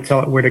 how to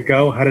tell it where to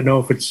go, how to know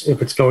if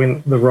it's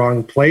going the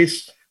wrong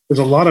place. There's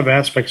a lot of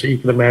aspects that you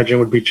can imagine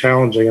would be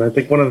challenging, and I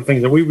think one of the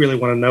things that we really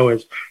want to know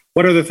is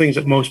what are the things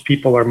that most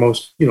people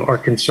are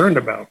concerned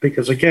about?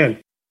 Because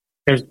again,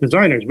 as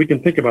designers, we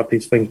can think about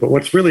these things, but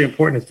what's really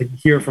important is to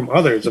hear from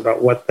others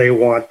about what they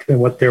want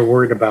and what they're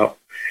worried about.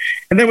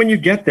 And then when you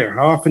get there,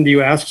 how often do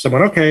you ask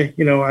someone, okay,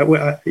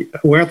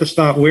 we're at the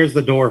stop, where's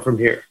the door from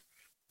here?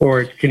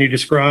 Or can you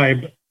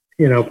describe,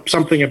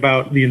 something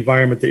about the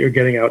environment that you're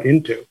getting out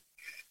into?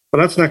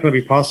 Well, that's not going to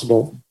be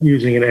possible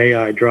using an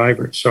AI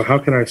driver. So how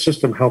can our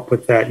system help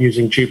with that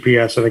using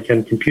GPS and,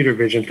 again, computer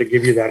vision to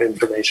give you that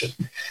information?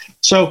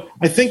 So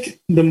I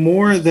think the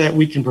more that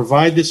we can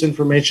provide this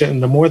information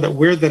and the more that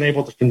we're then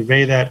able to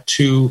convey that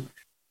to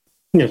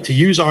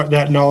use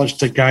that knowledge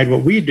to guide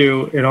what we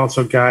do and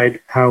also guide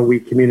how we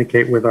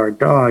communicate with our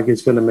dog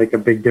is going to make a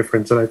big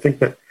difference. And I think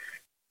that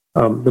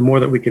the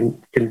more that we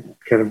can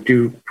kind of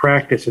do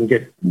practice and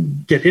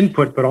get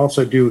input, but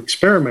also do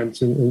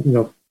experiments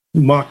and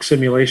mock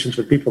simulations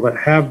with people that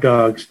have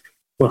dogs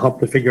will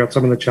help to figure out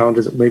some of the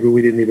challenges that maybe we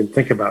didn't even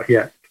think about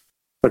yet.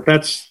 But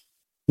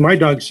my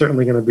dog's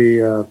certainly going to be,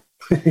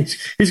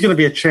 he's going to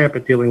be a champ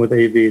at dealing with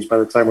AVs by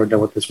the time we're done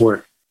with this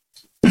work.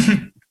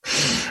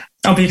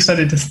 I'll be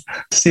excited to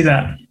see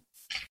that.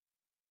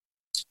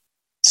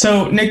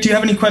 So, Nick, do you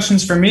have any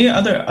questions for me?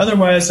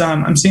 Otherwise,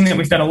 I'm seeing that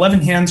we've got 11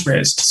 hands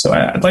raised, so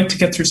I'd like to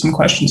get through some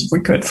questions if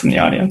we could from the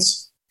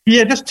audience.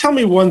 Yeah, just tell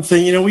me one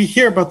thing. We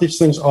hear about these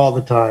things all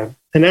the time.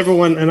 And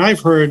I've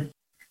heard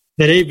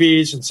that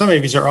AVs and some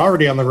AVs are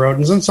already on the road.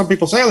 And then some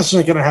people say, this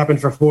isn't going to happen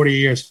for 40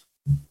 years.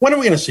 When are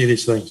we going to see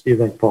these things, do you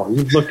think, Paul?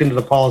 You've looked into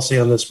the policy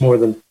on this more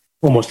than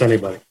almost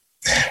anybody.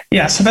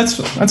 Yeah, so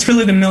that's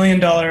really the $1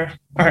 million, or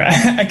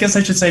I guess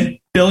I should say $1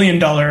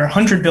 billion or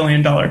 $100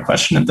 billion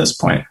question at this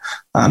point.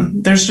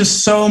 There's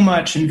just so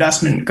much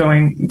investment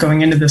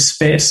going into this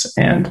space,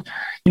 and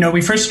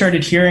we first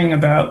started hearing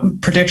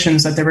about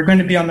predictions that they were going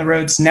to be on the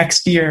roads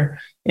next year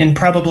in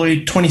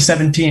probably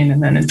 2017,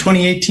 and then in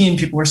 2018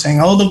 people were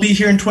saying, oh, they'll be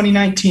here in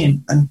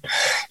 2019, and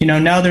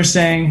now they're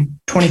saying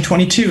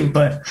 2022.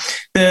 But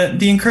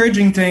the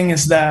encouraging thing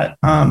is that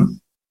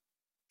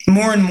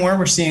more and more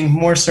we're seeing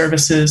more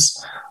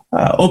services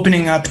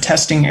opening up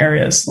testing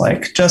areas.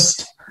 Like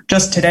just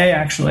today,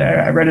 actually,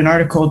 I read an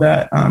article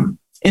that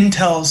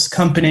Intel's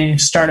company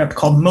startup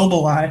called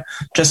Mobileye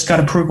just got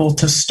approval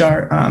to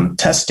start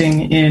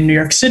testing in New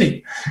York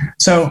City.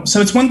 So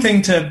it's one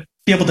thing to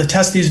be able to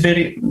test these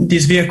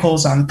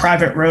vehicles on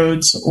private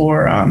roads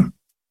or on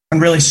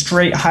really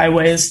straight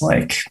highways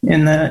like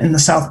in the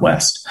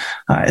Southwest.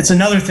 It's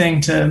another thing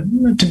to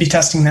be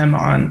testing them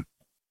on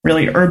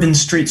really urban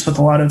streets with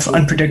a lot of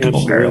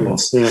unpredictable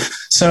variables. Yeah.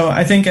 So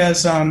I think I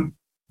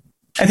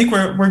think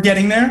we're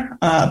getting there.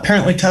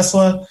 Apparently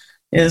Tesla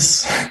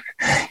is,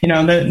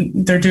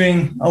 they're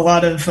doing a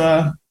lot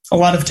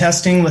of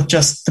testing with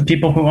just the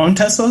people who own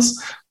Teslas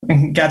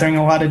and gathering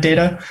a lot of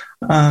data.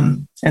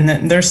 And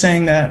then they're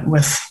saying that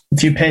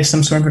if you pay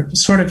some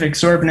sort of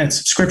exorbitant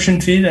subscription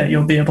fee, that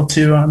you'll be able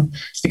to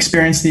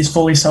experience these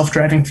fully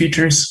self-driving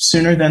features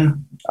sooner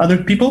than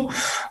other people.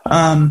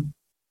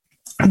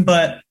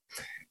 But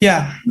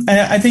yeah,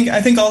 I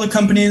think all the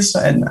companies,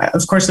 and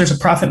of course there's a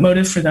profit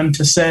motive for them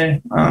to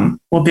say,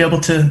 we'll be able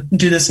to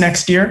do this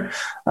next year.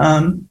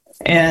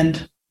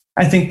 And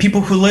I think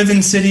people who live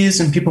in cities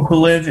and people who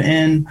live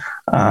in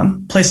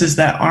places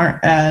that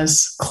aren't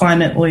as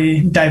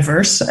climately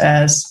diverse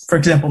as, for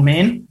example,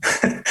 Maine,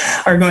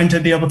 are going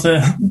to be able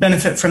to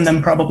benefit from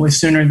them probably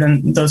sooner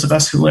than those of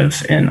us who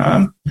live in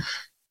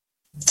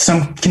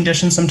some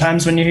conditions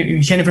sometimes when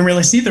you can't even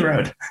really see the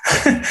road.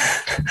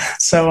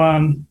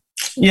 So,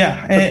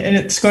 yeah,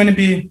 it's going to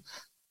be,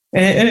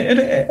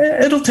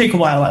 it'll take a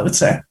while, I would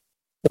say.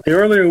 The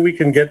earlier we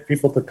can get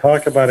people to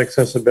talk about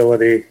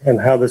accessibility and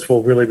how this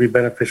will really be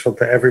beneficial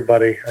to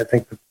everybody, I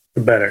think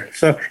the better.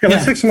 So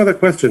let's take some other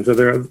questions. Are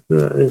there,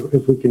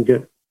 if we can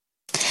get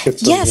some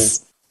Yes.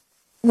 Here.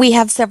 We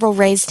have several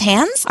raised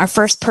hands. Our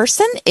first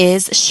person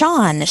is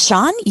Sean.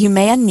 Sean, you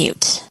may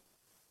unmute.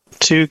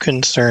 Two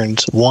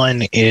concerns.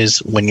 One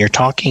is when you're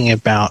talking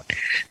about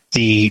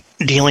the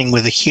dealing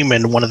with a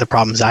human, one of the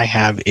problems I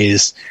have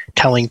is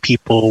telling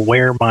people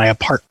where my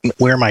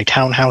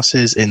townhouse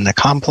is in the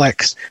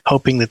complex,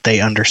 hoping that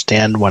they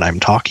understand what I'm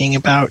talking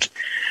about.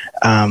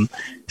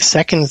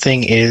 Second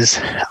thing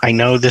is, I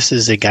know this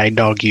is a guide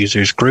dog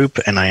users group,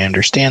 and I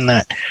understand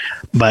that,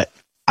 but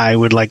I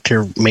would like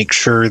to make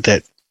sure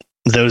that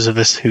those of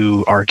us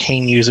who are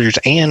cane users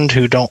and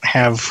who don't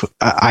have,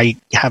 I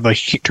have a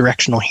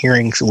directional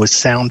hearing with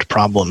sound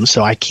problems,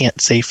 so I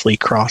can't safely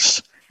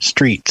cross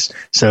streets.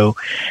 So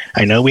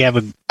I know we have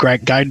a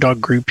guide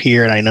dog group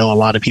here, and I know a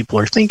lot of people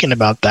are thinking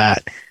about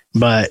that,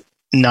 but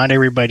not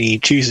everybody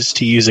chooses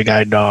to use a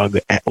guide dog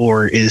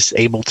or is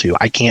able to.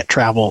 I can't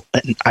travel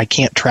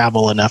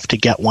enough to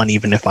get one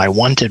even if I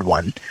wanted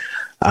one.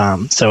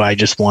 So I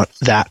just want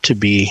that to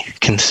be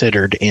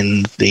considered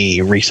in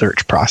the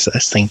research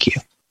process. Thank you.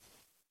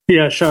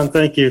 Yeah, Sean,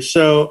 thank you.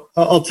 So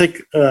I'll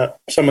take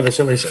some of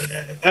this at least.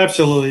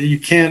 Absolutely. You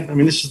can't,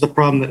 this is the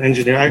problem that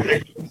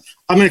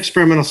I'm an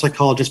experimental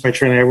psychologist by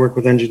training. I work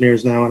with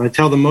engineers now, and I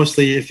tell them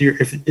mostly if you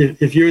as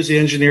the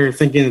engineer are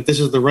thinking that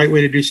this is the right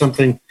way to do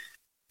something,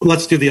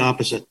 let's do the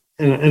opposite.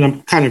 And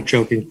I'm kind of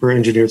joking for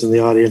engineers in the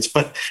audience,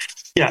 but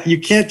yeah,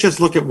 you can't just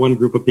look at one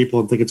group of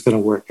people and think it's going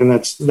to work. And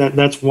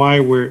that's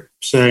why we're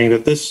saying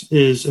that this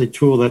is a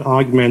tool that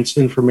augments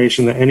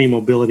information that any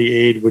mobility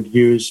aid would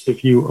use.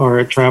 If you are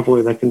a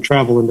traveler that can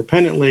travel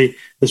independently,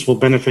 this will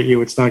benefit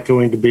you. It's not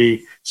going to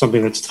be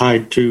something that's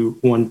tied to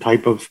one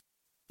type of,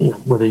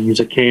 whether you use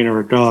a cane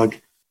or a dog.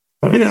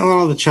 A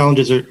lot of the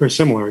challenges are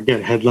similar.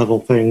 Again, head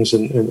level things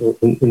and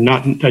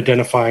not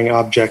identifying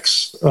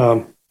objects.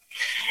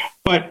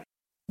 But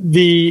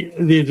the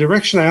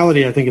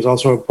directionality, I think, is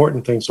also an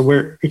important thing. So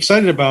we're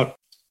excited about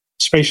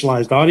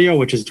spatialized audio,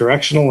 which is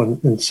directional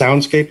and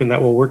soundscape, and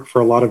that will work for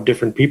a lot of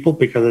different people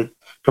because it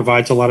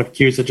provides a lot of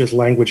cues that just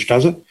language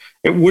doesn't.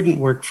 It wouldn't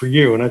work for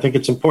you, and I think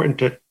it's important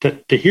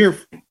to hear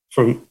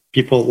from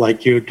people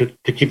like you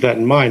to keep that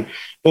in mind.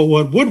 But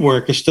what would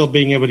work is still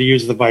being able to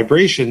use the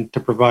vibration to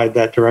provide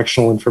that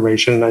directional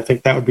information, and I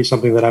think that would be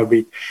something that I would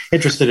be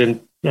interested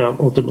in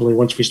ultimately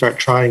once we start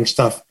trying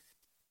stuff,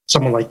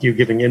 someone like you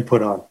giving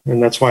input on.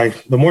 And that's why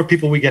the more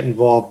people we get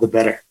involved, the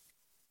better.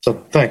 So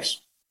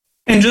thanks.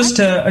 And just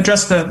to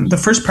address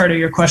the first part of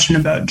your question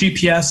about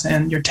GPS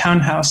and your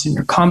townhouse and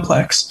your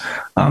complex,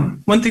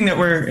 one thing that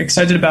we're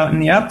excited about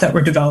in the app that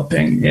we're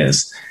developing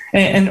is,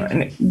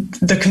 and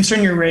the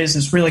concern you raised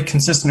is really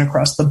consistent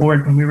across the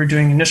board. When we were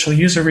doing initial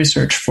user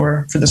research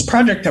for this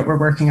project that we're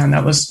working on,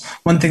 that was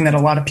one thing that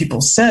a lot of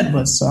people said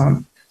was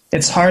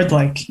it's hard,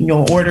 like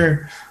you'll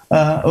order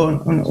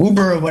an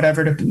Uber or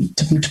whatever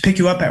to pick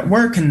you up at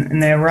work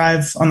and they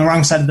arrive on the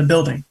wrong side of the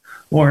building.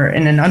 or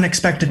in an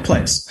unexpected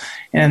place.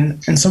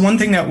 And so one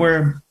thing that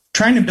we're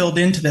trying to build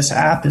into this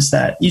app is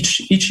that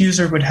each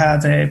user would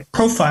have a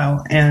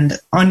profile, and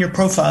on your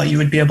profile, you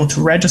would be able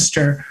to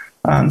register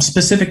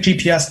specific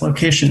GPS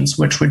locations,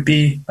 which would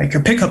be like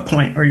your pickup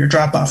point or your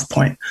drop-off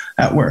point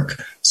at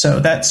work. So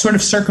that sort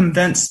of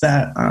circumvents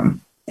that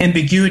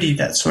ambiguity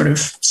that sort of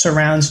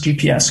surrounds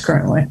GPS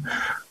currently.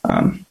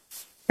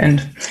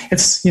 And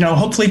it's,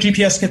 hopefully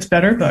GPS gets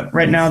better, but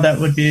right now that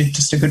would be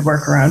just a good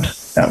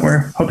workaround that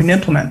we're hoping to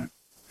implement.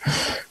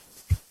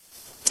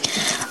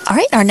 All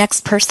right, our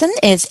next person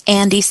is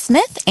Andy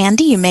Smith.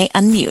 Andy, you may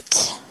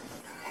unmute.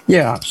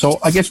 Yeah, so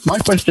I guess my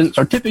questions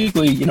are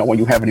typically, when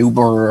you have an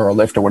Uber or a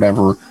Lyft or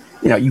whatever,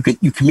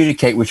 you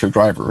communicate with your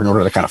driver in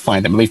order to kind of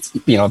find them. At least,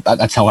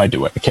 that's how I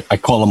do it. I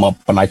call them up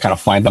and I kind of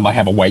find them. I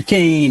have a white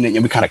cane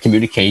and we kind of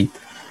communicate.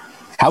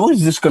 How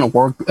is this going to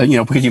work?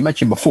 Because you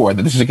mentioned before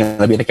that this is going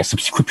to be like a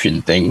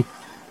subscription thing.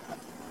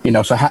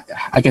 So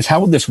I guess how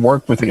would this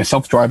work with like a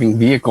self-driving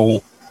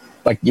vehicle?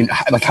 Like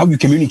how you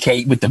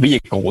communicate with the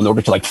vehicle in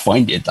order to like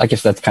find it? I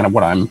guess that's kind of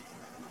what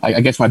I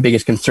guess my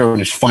biggest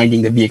concern is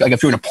finding the vehicle. Like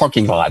if you're in a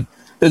parking lot,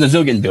 there's a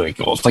zillion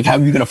vehicles. Like how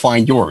are you going to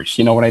find yours?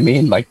 You know what I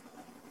mean? Like,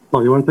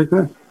 Paul, you want to take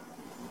that?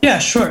 Yeah,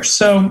 sure.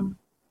 So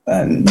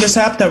this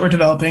app that we're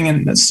developing,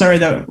 and sorry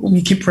that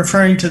we keep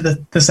referring to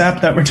this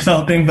app that we're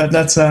developing, but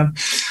that's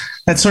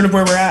sort of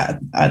where we're at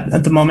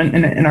the moment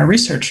in our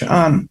research.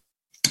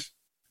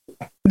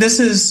 This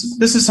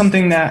is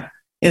something that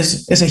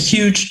is a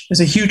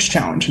huge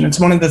challenge, and it's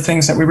one of the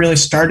things that we really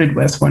started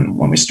with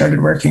when we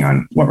started working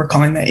on what we're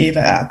calling the Ava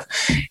app.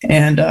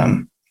 And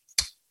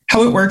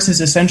how it works is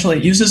essentially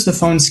it uses the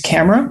phone's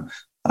camera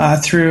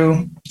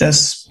through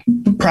this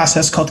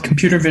process called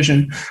computer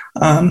vision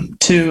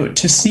to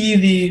see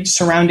the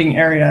surrounding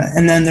area,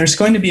 and then there's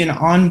going to be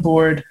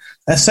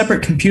a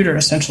separate computer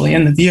essentially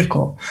in the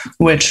vehicle,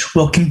 which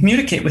will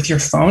communicate with your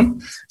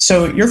phone.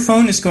 So your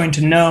phone is going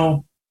to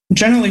know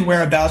generally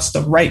whereabouts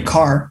the right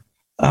car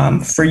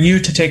for you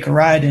to take a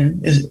ride in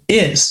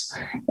is.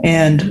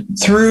 And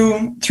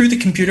through the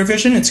computer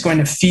vision, it's going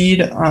to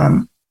feed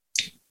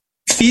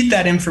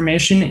that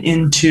information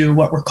into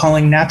what we're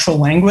calling natural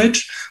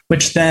language,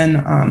 which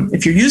then,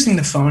 if you're using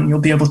the phone, you'll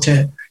be able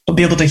to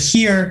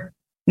hear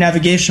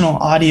navigational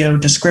audio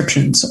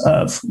descriptions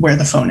of where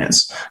the phone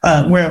is,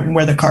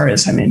 where the car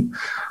is. I mean,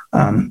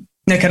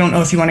 Nick, I don't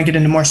know if you want to get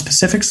into more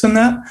specifics than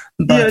that.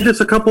 But yeah,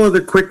 just a couple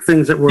other quick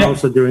things that we're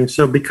also doing.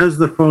 So because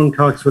the phone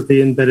talks with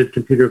the embedded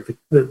computer,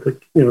 the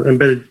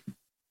embedded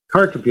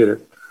car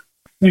computer,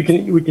 we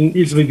can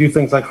easily do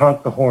things like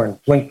honk the horn,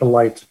 blink the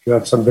lights if you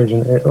have some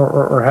vision,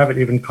 or have it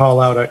even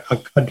call out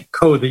a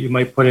code that you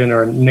might put in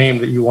or a name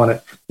that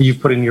you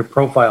put in your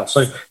profile.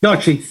 So you'll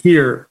actually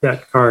hear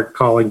that car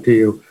calling to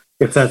you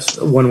if that's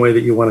one way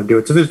that you want to do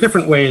it. So there's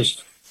different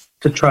ways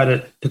to try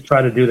to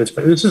do this,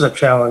 but this is a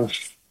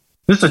challenge.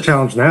 This is a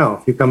challenge now.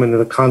 If you come into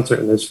the concert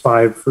and there's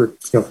 25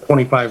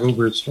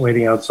 Ubers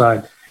waiting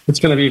outside, it's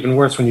going to be even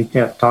worse when you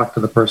can't talk to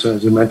the person,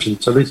 as you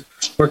mentioned. So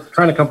we're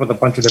trying to come up with a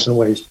bunch of different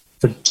ways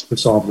to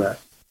solve that.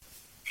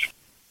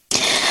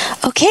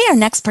 Okay, our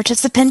next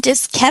participant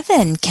is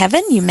Kevin.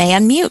 Kevin, you may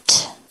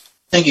unmute.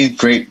 Thank you.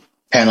 Great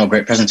panel,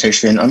 great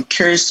presentation. I'm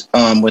curious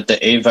with the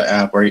Ava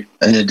app, where in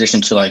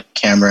addition to like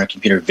camera,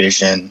 computer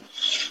vision,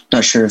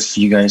 not sure if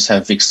you guys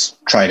have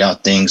tried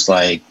out things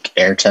like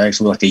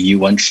AirTags with like the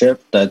U1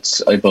 chip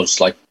that's able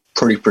to like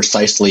pretty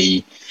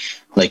precisely,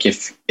 like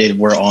if it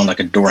were on like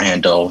a door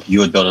handle, you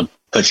would be able to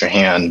put your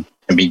hand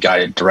and be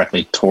guided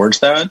directly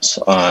towards that.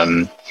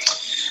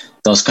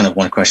 That was kind of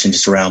one question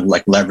just around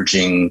like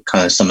leveraging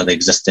kind of some of the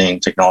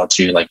existing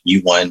technology like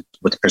U1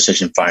 with the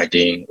precision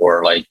finding,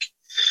 or like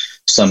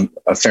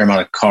a fair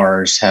amount of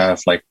cars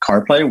have like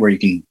CarPlay where you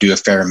can do a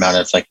fair amount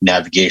of like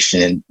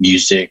navigation and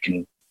music,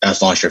 and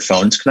as long as your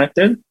phone's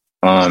connected.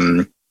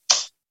 And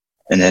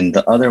then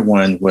the other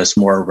one was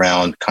more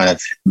around kind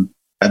of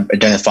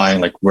identifying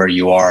like where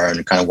you are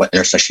and kind of what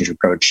intersections you're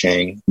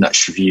approaching. I'm not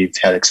sure if you've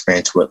had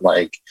experience with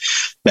like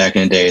back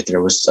in the day,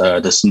 there was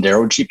the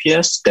Sendero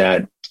GPS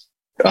that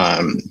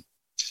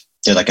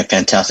did like a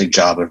fantastic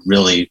job of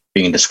really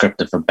being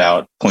descriptive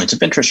about points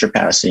of interest you're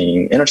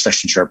passing,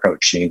 intersections you're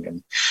approaching,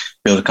 and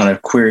be able to kind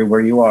of query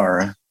where you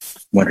are.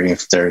 Wondering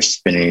if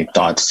there's been any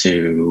thoughts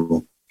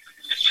to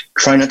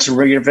try not to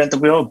reinvent the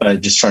wheel,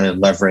 but just trying to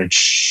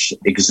leverage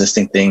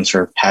existing things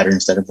or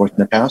patterns that have worked in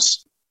the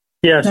past.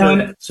 Yeah,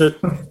 so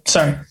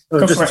sorry.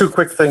 Just two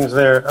quick things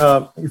there.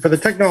 For the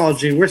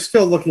technology, we're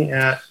still looking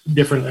at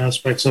different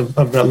aspects of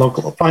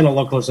that final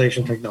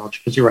localization technology,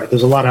 because you're right,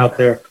 there's a lot out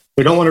there.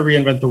 We don't want to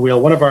reinvent the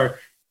wheel. One of our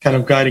kind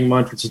of guiding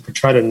mantras is to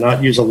try to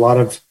not use a lot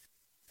of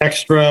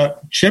extra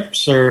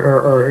chips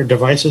or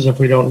devices if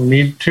we don't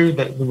need to,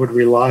 that would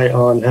rely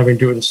on having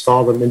to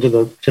install them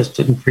into just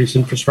to increase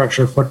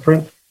infrastructure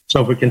footprint.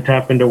 So if we can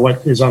tap into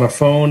what is on a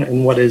phone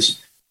and what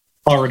is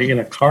already in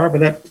a car, but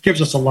that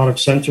gives us a lot of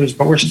sensors,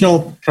 but we're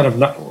still kind of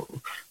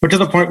we're to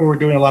the point where we're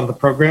doing a lot of the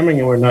programming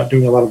and we're not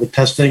doing a lot of the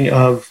testing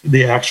of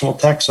the actual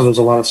tech. So there's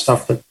a lot of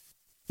stuff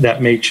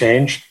that may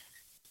change.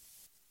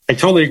 I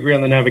totally agree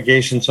on the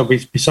navigation. So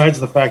besides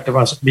the fact of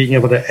us being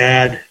able to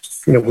add,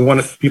 we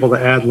wanted people to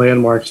add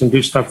landmarks and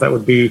do stuff that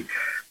would be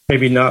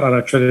maybe not on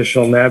a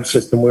traditional nav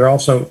system. We're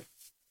also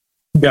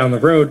down the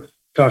road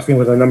talking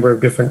with a number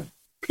of different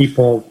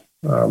people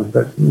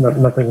that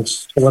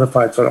nothing's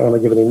solidified, so I don't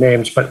want to give any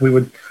names, but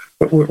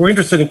we're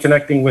interested in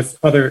connecting with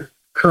other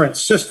current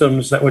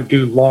systems that would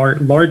do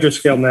larger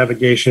scale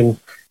navigation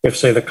if,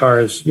 say, the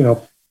car is,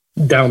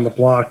 down the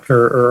block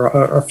or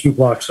a few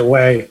blocks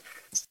away.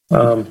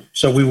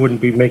 So we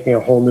wouldn't be making a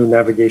whole new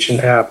navigation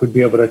app. We'd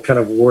be able to kind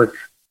of work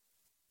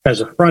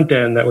as a front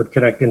end that would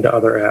connect into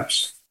other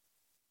apps.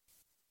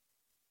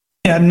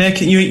 Yeah,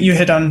 Nick, you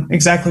hit on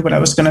exactly what I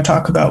was going to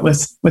talk about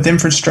with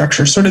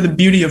infrastructure. Sort of the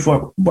beauty of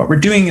what we're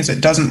doing is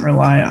it doesn't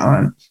rely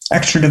on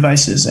extra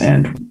devices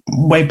and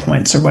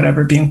waypoints or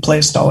whatever being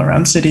placed all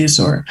around cities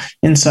or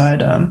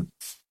inside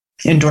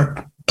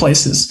indoor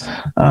places.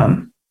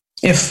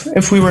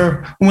 If we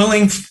were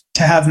willing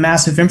to have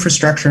massive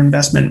infrastructure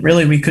investment,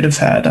 really we could have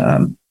had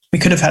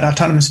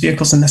autonomous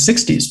vehicles in the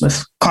 60s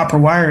with copper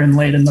wire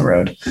inlaid in the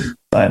road,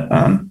 but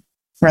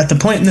we're at the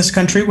point in this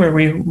country where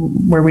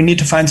we need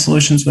to find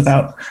solutions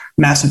without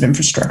massive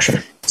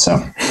infrastructure. So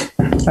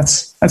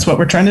that's what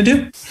we're trying to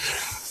do.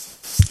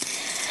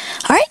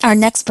 All right, our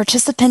next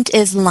participant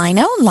is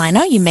Lino.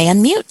 Lino, you may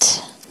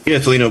unmute. Yeah,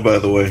 it's Lino, by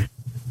the way.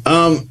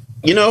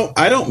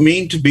 I don't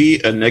mean to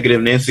be a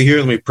negative Nancy here.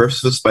 Let me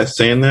preface this by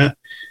saying that.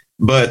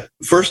 But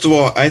first of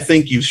all, I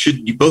think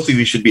both of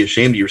you should be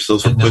ashamed of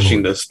yourselves for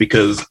pushing this,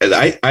 because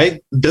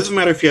it doesn't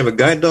matter if you have a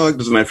guide dog,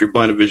 doesn't matter if you're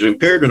blind or visually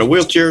impaired, in a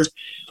wheelchair,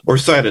 or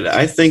sighted.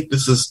 I think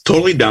this is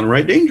totally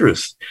downright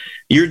dangerous.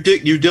 You're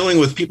dealing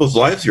with people's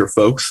lives here,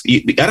 folks.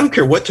 I don't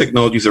care what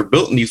technologies are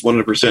built in these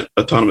 100%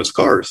 autonomous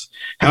cars.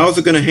 How is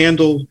it going to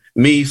handle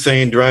me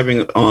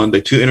driving on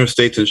the 2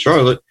 interstates in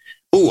Charlotte?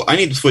 Oh, I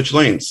need to switch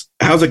lanes.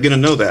 How's it going to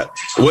know that?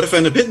 What if I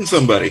end up hitting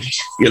somebody?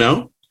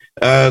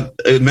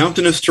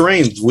 Mountainous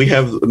terrains. We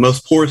have the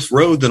most porous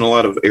roads in a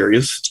lot of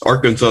areas.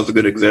 Arkansas is a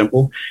good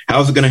example.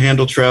 How's it going to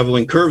handle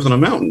traveling curves on a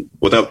mountain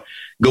without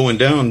going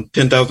down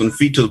 10,000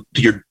 feet to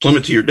your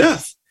plummet to your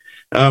death?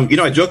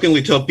 I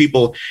jokingly tell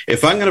people,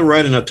 if I'm going to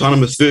ride an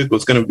autonomous vehicle,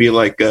 it's going to be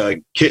like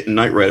Kit and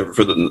Knight Rider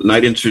for the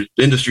Night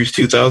Industries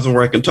 2000,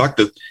 where I can talk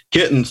to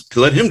kittens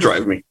to let him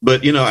drive me.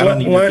 But I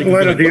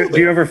don't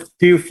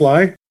do you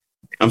fly?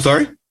 I'm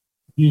sorry? Do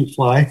you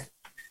fly?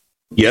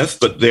 Yes,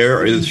 but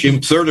there's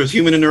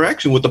human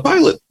interaction with the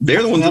pilot.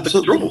 They're the ones that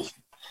control.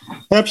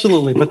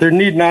 Absolutely, but there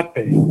need not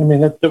be. I mean,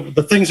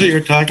 the things that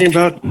you're talking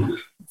about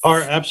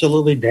are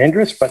absolutely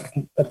dangerous, but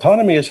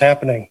autonomy is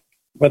happening,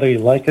 whether you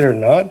like it or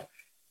not.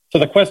 So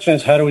the question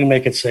is, how do we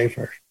make it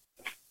safer?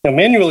 Now,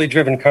 manually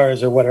driven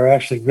cars are what are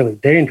actually really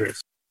dangerous.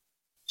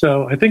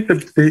 So I think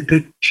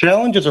the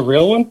challenge is a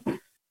real one.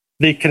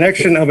 The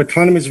connection of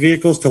autonomous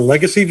vehicles to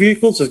legacy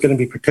vehicles is going to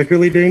be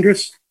particularly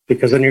dangerous,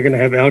 because then you're going to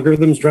have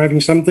algorithms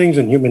driving some things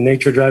and human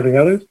nature driving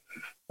others.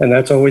 And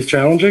that's always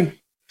challenging.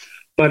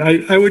 But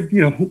I would,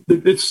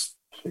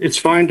 it's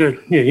fine to,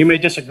 you may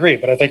disagree,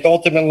 but I think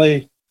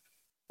ultimately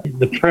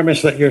the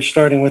premise that you're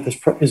starting with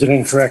is an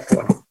incorrect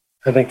one.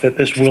 I think that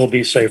this will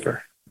be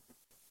safer.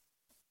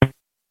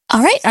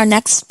 All right, our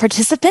next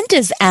participant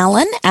is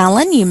Alan.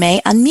 Alan, you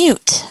may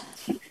unmute.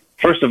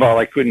 First of all,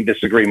 I couldn't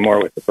disagree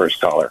more with the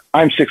first caller.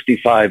 I'm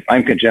 65,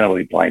 I'm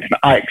congenitally blind, and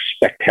I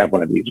expect to have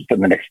one of these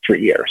within the next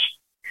 3 years.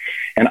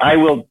 And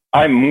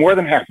I'm more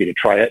than happy to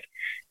try it,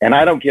 and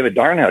I don't give a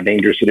darn how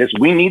dangerous it is.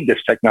 We need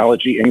this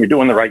technology, and you're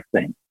doing the right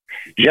thing.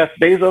 Jeff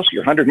Bezos,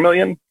 your $100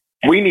 million,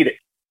 we need it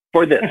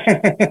for this.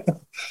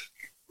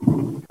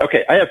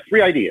 Okay, I have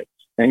 3 ideas,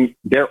 and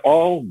they're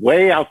all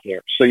way out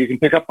there, so you can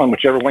pick up on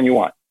whichever one you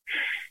want.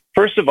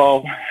 First of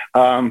all,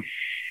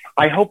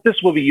 I hope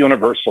this will be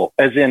universal,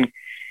 as in,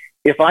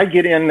 if I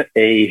get in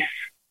a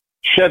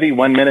Chevy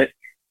one minute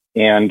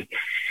and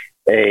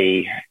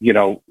a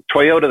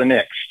Toyota the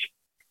next,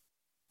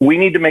 we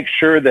need to make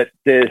sure that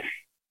the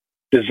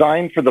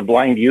design for the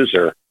blind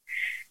user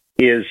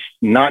is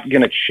not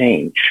going to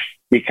change,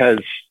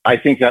 because I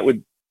think that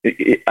would,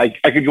 I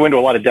could go into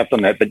a lot of depth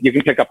on that, but you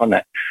can pick up on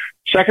that.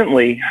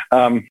 Secondly,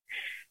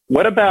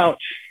 what about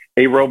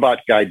a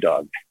robot guide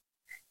dog?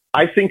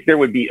 I think there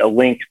would be a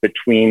link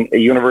between a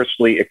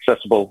universally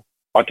accessible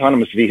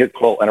autonomous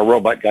vehicle and a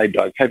robot guide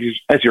dog.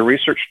 Has your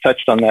research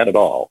touched on that at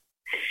all?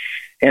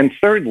 And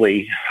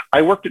thirdly,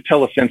 I worked at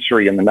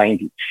Telesensory in the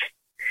 90s,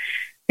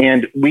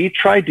 and we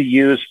tried to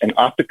use an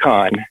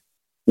Opticon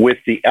with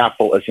the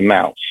Apple as a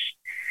mouse.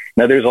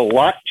 Now, there's a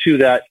lot to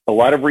that, a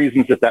lot of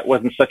reasons that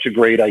wasn't such a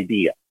great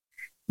idea.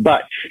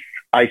 But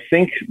I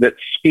think that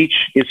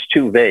speech is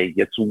too vague.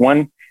 It's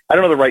one, I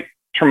don't know the right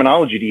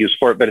terminology to use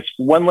for it, but it's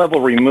one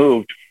level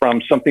removed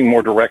from something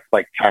more direct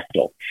like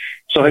tactile.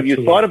 So have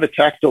you thought of a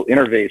tactile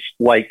interface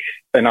like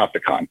an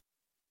Opticon?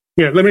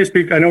 Yeah, let me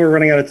speak. I know we're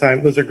running out of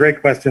time. Those are great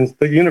questions.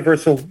 The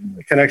universal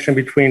connection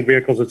between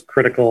vehicles is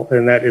critical,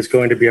 and that is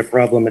going to be a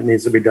problem that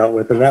needs to be dealt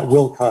with, and that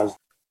will cause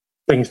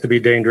things to be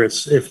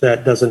dangerous if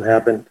that doesn't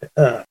happen.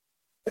 I'm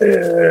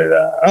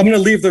going to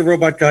leave the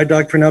robot guide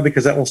dog for now,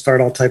 because that will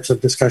start all types of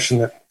discussion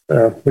that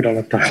we don't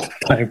have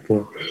time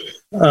for.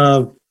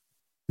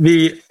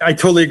 I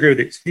totally agree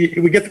with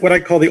you. We get what I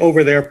call the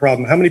over there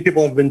problem. How many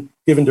people have been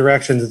given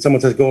directions and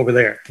someone says, go over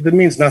there? It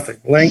means nothing.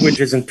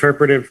 Language is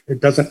interpretive. It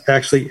doesn't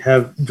actually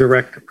have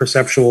direct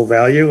perceptual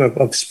value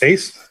of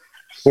space,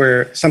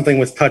 where something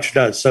with touch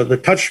does. So the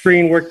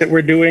touchscreen work that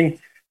we're doing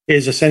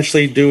is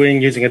essentially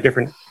using a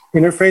different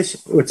interface.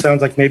 It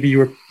sounds like maybe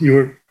you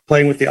were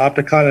playing with the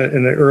Opticon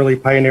in an early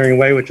pioneering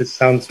way, which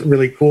sounds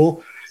really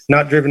cool.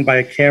 Not driven by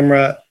a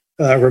camera,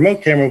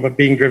 remote camera, but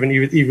being driven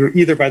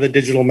either by the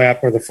digital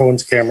map or the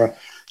phone's camera.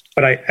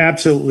 But I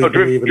absolutely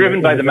believe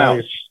driven by the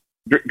mouse,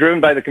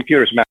 driven by the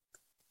computer's mouse.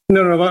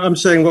 No. I'm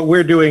saying what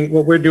we're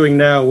doing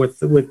now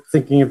with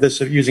thinking of this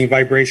using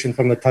vibration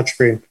from the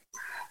touchscreen.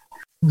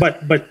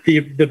 But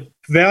the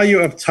value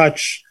of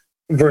touch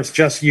versus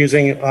just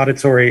using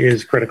auditory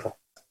is critical.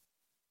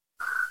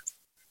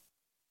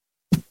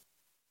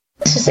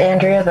 This is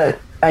Andrea, but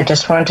I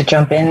just wanted to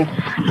jump in.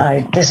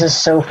 This is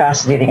so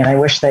fascinating, and I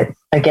wish that,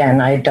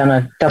 again, I had done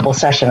a double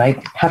session. I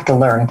have to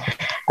learn.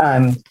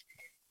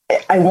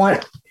 I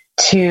want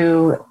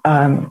to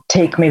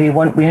take maybe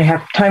one. We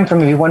have time for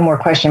maybe one more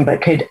question,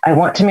 but I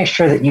want to make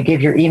sure that you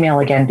give your email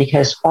again,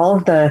 because all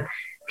of the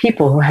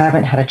people who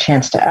haven't had a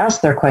chance to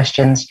ask their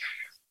questions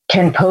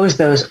can pose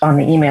those on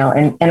the email,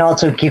 and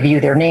also give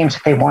you their names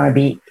if they want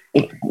to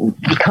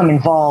become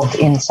involved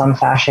in some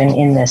fashion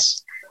in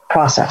this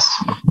process.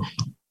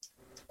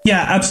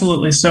 Yeah,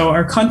 absolutely. So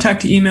our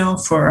contact email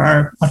for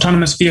our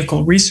autonomous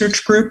vehicle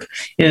research group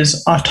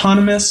is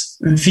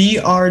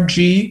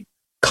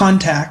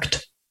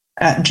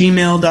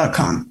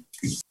autonomousvrgcontact@gmail.com.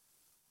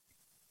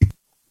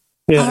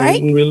 Yeah, all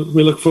right. And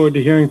we look forward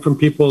to hearing from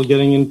people,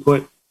 getting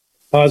input,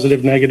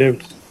 positive,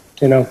 negative.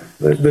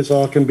 This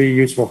all can be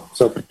useful.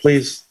 So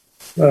please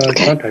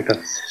contact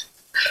us.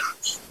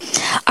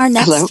 Our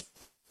next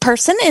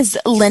person is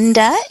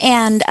Linda,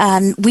 and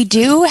we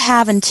do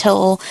have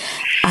until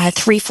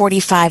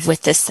 3:45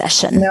 with this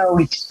session. No,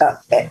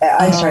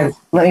 I'm sorry.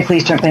 Let me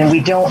please jump in. We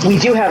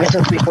do have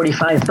until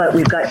 3:45, but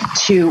we've got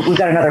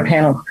another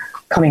panel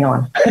coming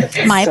on.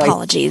 My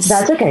apologies.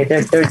 That's okay.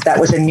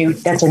 That's a new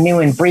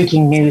and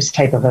breaking news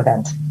type of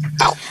event.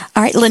 All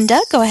right, Linda,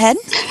 go ahead.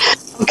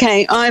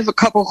 Okay, I have a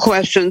couple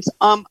questions.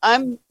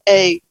 I'm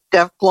a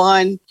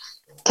deafblind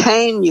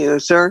cane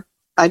user.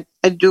 I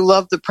do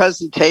love the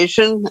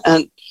presentation,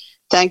 and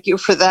thank you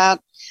for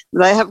that.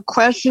 But I have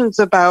questions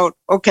about,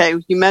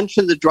 you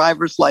mentioned the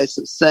driver's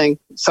license thing.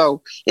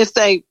 So if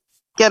they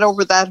get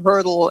over that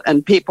hurdle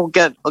and people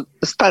get a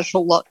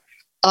special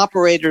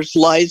operator's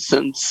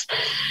license,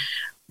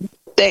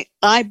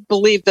 I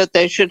believe that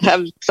they should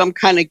have some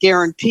kind of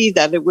guarantee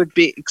that it would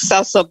be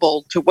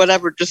accessible to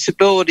whatever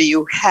disability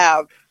you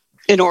have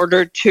in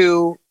order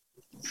to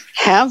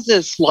have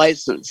this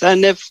license.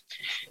 And if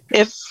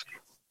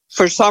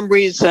for some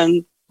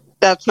reason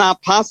that's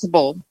not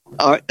possible,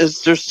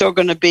 is there still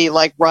going to be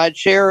like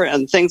rideshare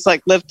and things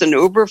like Lyft and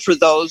Uber for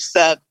those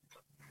that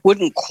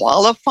wouldn't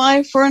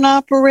qualify for an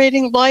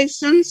operating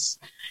license?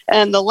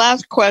 And the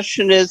last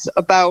question is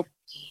about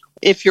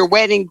if you're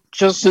waiting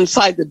just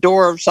inside the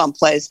door of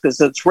someplace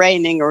because it's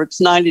raining or it's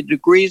 90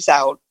 degrees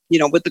out,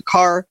 with the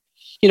car,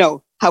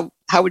 how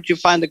would you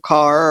find the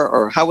car,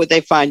 or how would they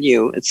find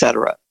you, et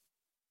cetera?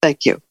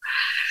 Thank you.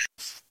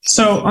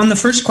 So on the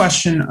first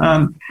question,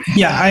 I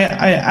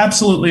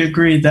absolutely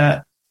agree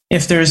that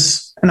if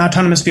there's an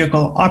autonomous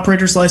vehicle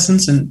operator's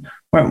license, and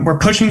we're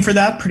pushing for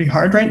that pretty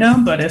hard right now,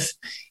 but if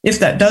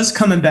that does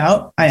come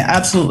about, I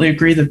absolutely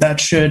agree that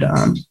should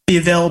be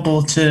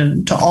available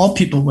to all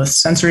people with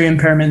sensory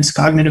impairments,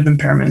 cognitive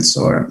impairments,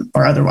 or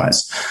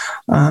otherwise.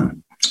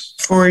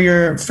 For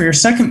your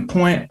second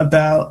point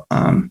about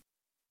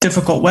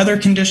difficult weather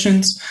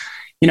conditions,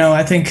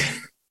 I think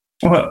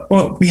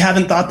we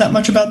haven't thought that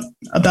much about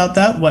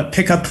that, what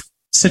pickup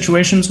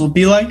situations will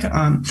be like.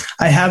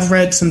 I have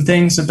read some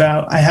things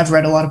I have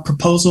read a lot of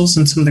proposals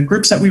in some of the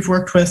groups that we've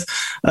worked with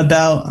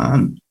about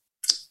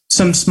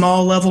some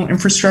small level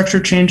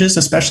infrastructure changes,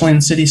 especially in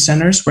city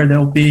centers, where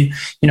there'll be,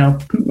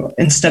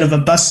 instead of a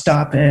bus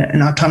stop,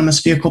 an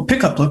autonomous vehicle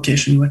pickup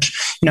location,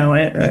 which,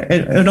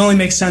 it only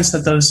makes sense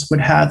that those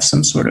would have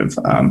some sort of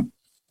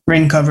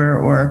rain cover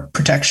or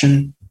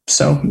protection.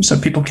 So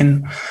people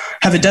can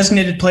have a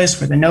designated place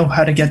where they know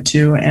how to get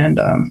to and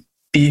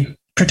be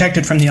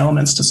protected from the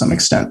elements to some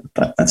extent.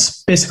 But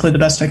that's basically the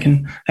best I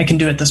can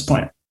do at this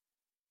point.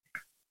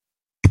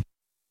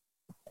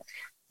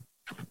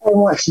 I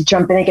want to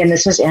jump in again.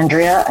 This is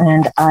Andrea,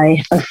 and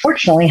I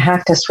unfortunately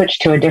have to switch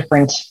to a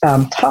different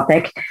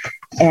topic.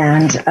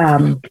 And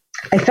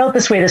I felt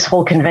this way this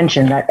whole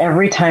convention, that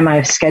every time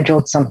I've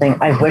scheduled something,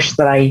 I wish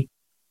that I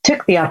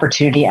took the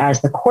opportunity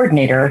as the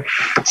coordinator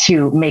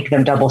to make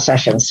them double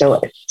sessions. So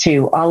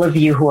to all of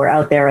you who are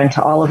out there, and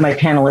to all of my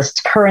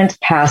panelists, current,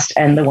 past,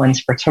 and the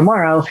ones for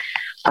tomorrow,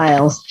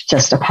 I'll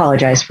just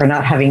apologize for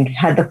not having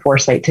had the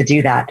foresight to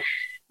do that.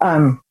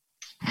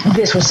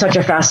 This was such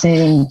a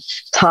fascinating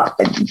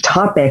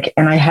topic,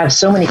 and I have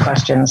so many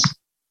questions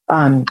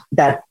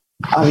that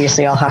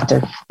obviously I'll have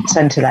to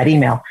send to that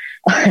email.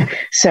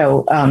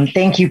 So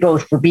thank you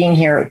both for being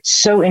here.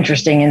 It's so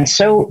interesting and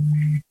so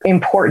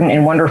important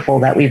and wonderful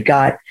that we've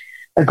got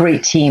a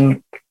great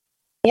team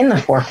in the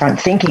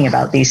forefront thinking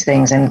about these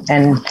things and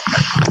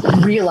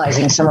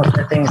realizing some of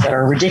the things that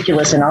are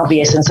ridiculous and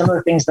obvious and some of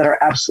the things that are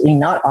absolutely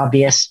not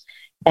obvious,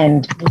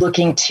 and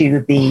looking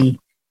to the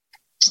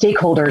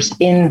stakeholders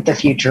in the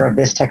future of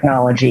this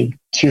technology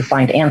to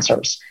find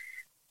answers.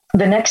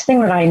 The next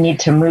thing that I need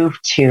to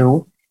move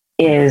to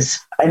is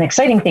an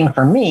exciting thing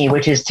for me,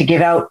 which is to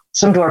give out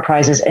some door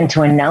prizes and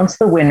to announce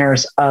the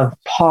winners of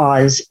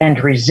Pause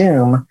and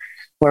Resume,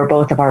 who are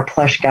both of our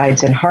plush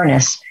guides and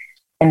harness.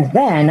 And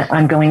then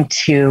I'm going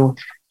to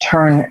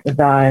turn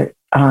the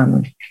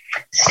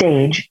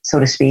stage, so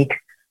to speak,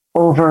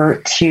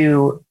 over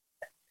to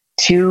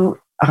two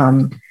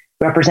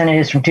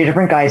representatives from two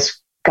different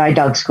guide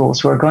dog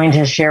schools who are going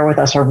to share with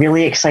us a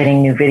really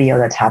exciting new video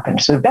that's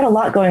happened. So we've got a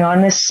lot going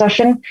on this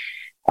session.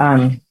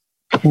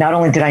 Not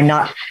only did I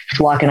not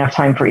block enough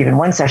time for even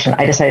one session,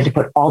 I decided to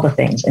put all the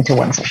things into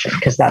one session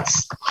because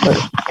that's what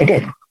I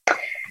did.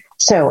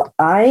 So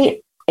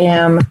I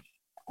am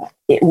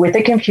with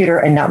a computer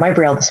and not my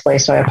Braille display,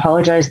 so I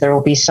apologize. There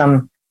will be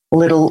some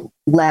little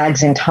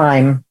lags in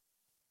time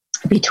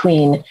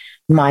between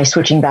my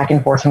switching back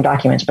and forth from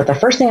documents. But the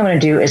first thing I'm going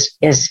to do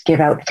is give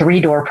out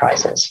 3 door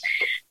prizes,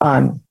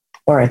 or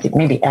I think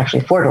maybe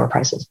actually 4 door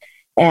prizes.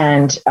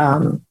 And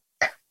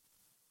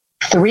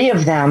 3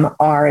 of them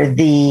are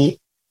the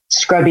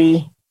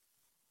Scrubby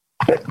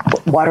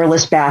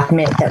waterless bath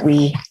mitt that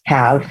we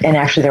have. And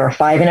actually there are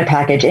 5 in a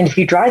package. And if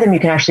you dry them, you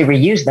can actually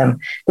reuse them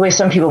the way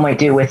some people might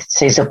do with,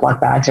 say,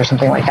 Ziploc bags or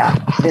something like that.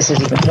 This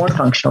is even more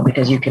functional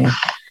because you can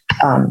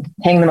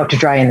hang them up to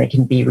dry and they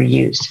can be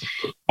reused.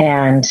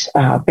 And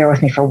bear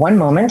with me for one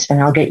moment and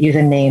I'll get you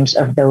the names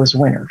of those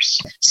winners.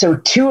 So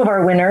 2 of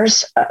our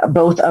winners,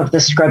 both of the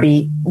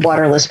Scrubby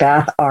waterless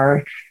bath,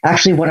 are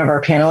actually one of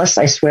our panelists.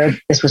 I swear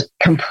this was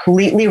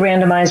completely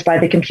randomized by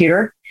the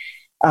computer.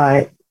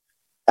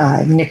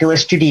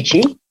 Nicholas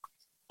Giudici,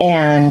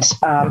 and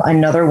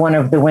another one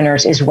of the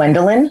winners is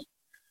Wendelin.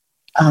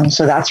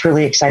 So that's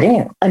really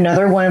exciting.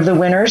 Another one of the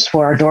winners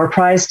for our door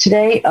prize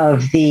today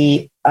of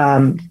the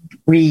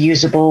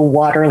reusable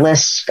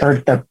waterless, or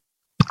the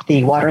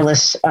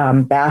waterless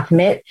bath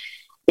mitt,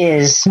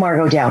 is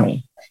Margot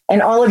Downey.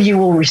 And all of you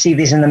will receive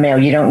these in the mail.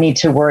 You don't need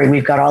to worry.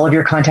 We've got all of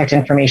your contact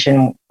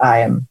information.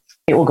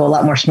 It will go a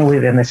lot more smoothly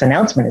than this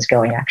announcement is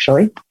going,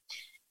 actually.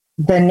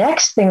 The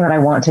next thing that I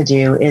want to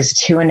do is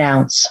to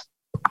announce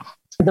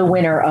the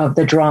winner of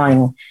the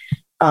drawing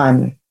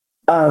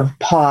of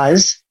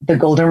Pause, the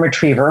Golden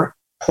Retriever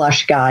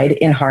plush guide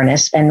in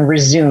harness, and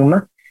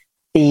Resume,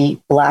 the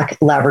Black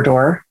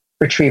Labrador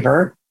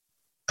Retriever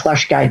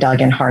plush guide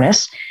dog in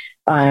harness.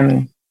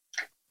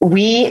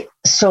 We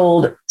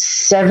sold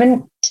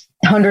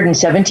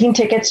 717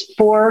 tickets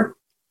for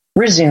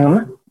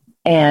Resume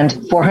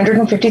and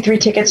 453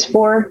 tickets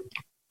for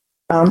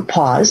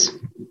Pause.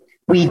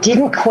 We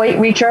didn't quite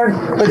reach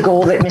the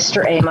goal that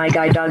Mr. A, my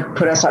guide dog,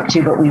 put us up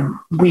to, but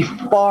we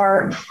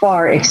far,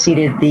 far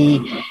exceeded the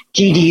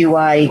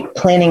GDUI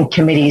planning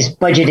committee's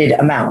budgeted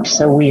amount.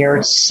 So we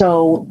are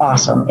so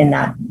awesome in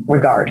that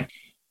regard.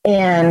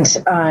 And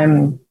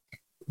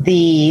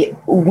the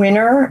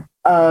winner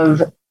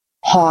of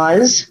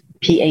Pause,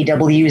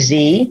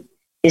 PAWZ,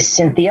 is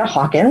Cynthia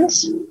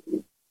Hawkins.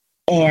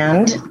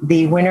 And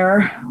the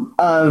winner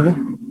of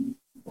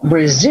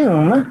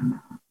Resume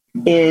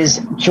is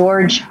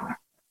George.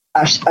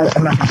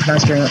 I'm not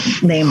pronouncing your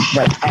name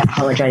right. I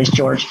apologize,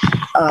 George.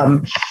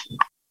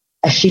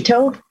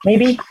 Ashito,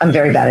 maybe? I'm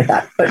very bad at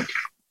that. But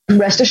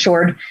rest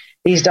assured,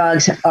 these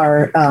dogs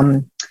are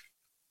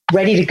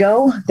ready to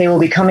go. They will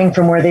be coming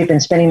from where they've been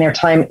spending their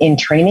time in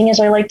training,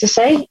 as I like to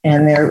say,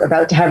 and they're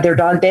about to have their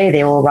dog day.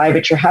 They will arrive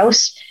at your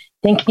house.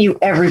 Thank you,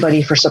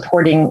 everybody, for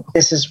supporting.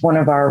 This is one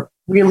of our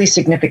really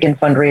significant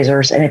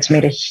fundraisers, and it's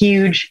made a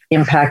huge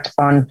impact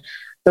on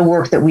the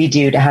work that we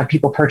do to have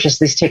people purchase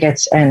these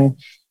tickets. And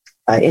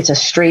it's a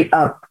straight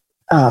up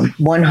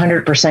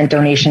 100%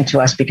 donation to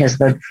us because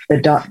the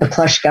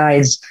plush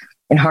guides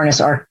and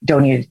harness are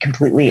donated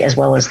completely, as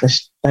well as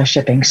the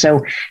shipping.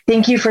 So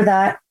thank you for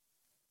that.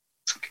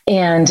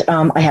 And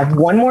I have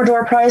one more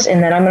door prize,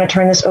 and then I'm going to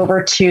turn this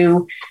over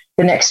to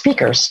the next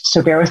speakers.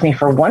 So bear with me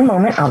for one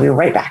moment. I'll be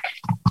right back.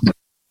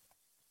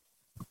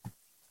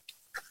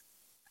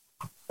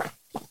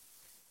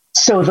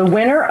 So the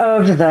winner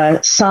of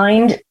the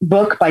signed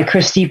book by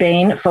Christy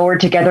Bain,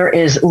 Forward Together,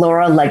 is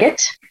Laura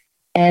Leggett.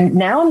 And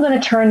now I'm going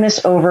to turn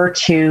this over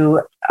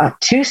to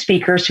 2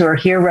 speakers who are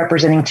here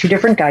representing 2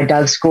 different guide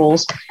dog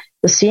schools,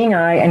 the Seeing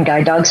Eye and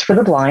Guide Dogs for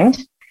the Blind.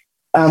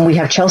 We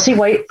have Chelsea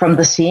White from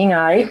the Seeing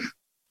Eye,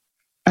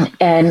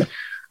 and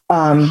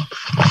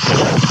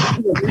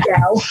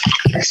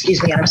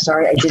excuse me, I'm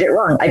sorry, I did it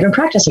wrong. I've been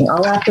practicing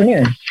all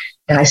afternoon,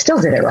 and I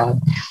still did it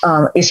wrong,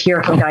 is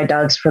here from Guide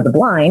Dogs for the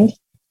Blind.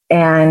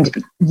 And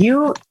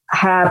you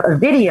have a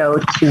video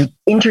to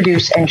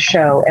introduce and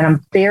show, and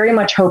I'm very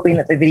much hoping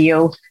that the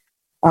video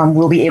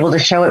we'll be able to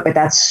show it, but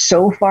that's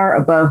so far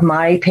above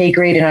my pay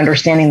grade and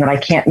understanding that I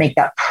can't make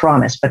that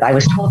promise, but I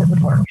was told it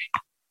would work.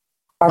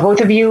 Are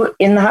both of you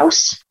in the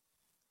house?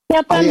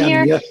 Yep, I'm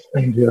here. Yes,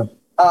 thank you.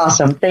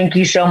 Awesome. Thank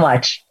you so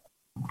much.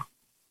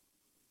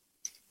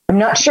 I'm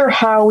not sure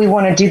how we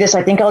want to do this.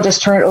 I think I'll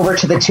just turn it over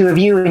to the two of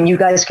you and you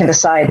guys can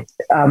decide,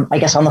 I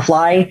guess on the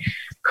fly,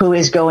 who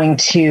is going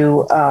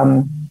to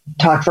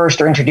talk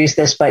first or introduce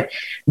this. But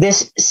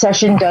this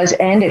session does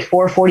end at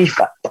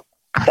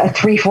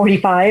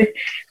 3:45.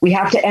 We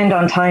have to end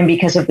on time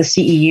because of the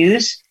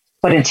CEUs.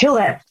 But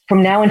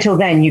from now until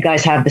then, you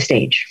guys have the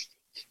stage.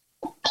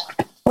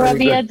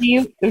 Rabia, do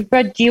you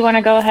want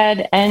to go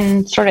ahead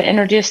and sort of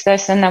introduce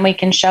this and then we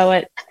can show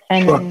it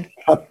and then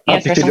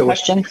answer some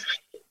questions?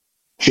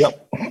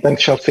 Yep.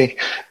 Thanks, Chelsea.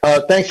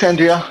 Thanks,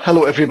 Andrea.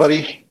 Hello,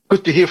 everybody.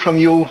 Good to hear from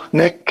you,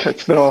 Nick.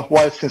 It's been a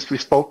while since we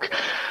spoke.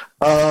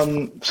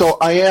 So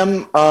I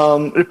am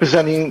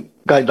representing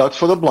Guide Dogs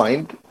for the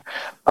Blind.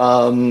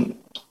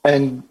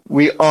 And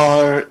we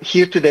are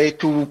here today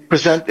to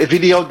present a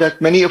video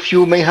that many of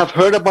you may have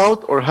heard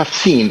about or have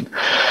seen.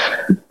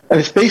 And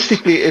it's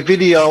basically a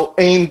video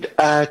aimed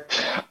at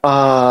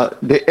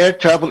the air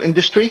travel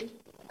industry.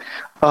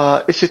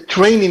 It's a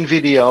training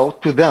video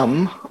to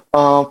them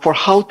for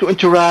how to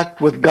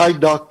interact with guide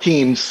dog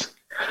teams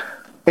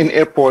in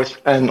airports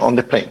and on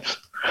the planes.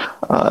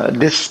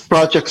 This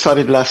project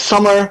started last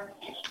summer.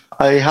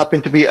 I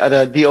happened to be at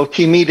a DOT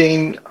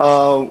meeting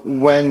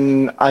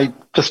when I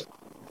just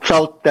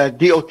felt that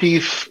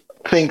DOT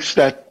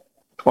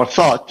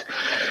thought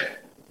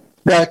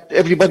that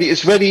everybody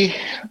is ready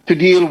to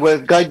deal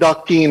with guide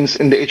dog teams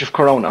in the age of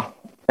Corona.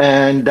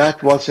 And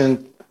that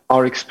wasn't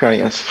our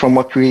experience from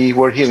what we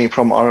were hearing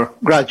from our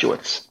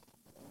graduates.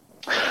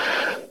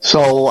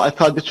 So I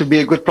thought this would be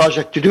a good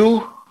project to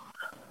do.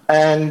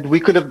 And we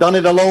could have done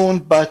it alone,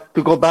 but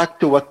to go back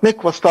to what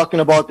Nick was talking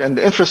about and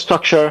the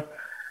infrastructure,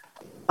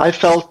 I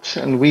felt,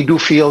 and we do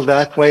feel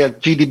that way at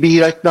GDB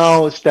right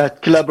now, is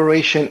that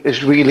collaboration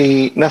is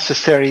really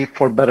necessary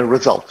for better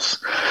results.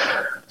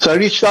 So I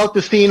reached out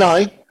to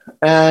CNI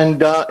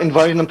and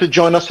invited them to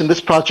join us in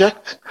this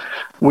project.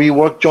 We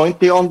worked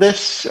jointly on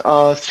this.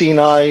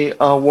 CNI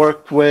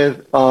worked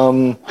with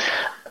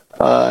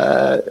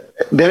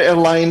their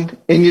airline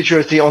in New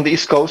Jersey on the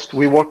East Coast.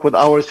 We worked with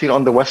ours here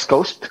on the West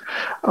Coast.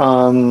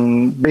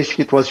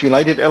 Basically, it was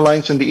United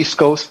Airlines on the East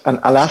Coast and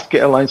Alaska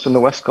Airlines on the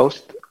West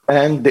Coast,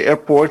 and the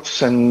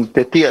airports and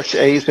the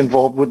TSAs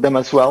involved with them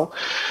as well.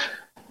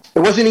 It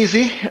wasn't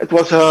easy. It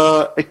was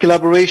a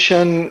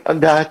collaboration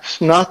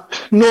that's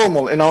not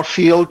normal in our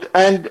field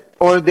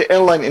or the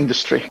airline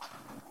industry.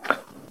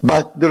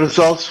 But the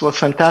results were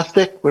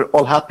fantastic. We're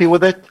all happy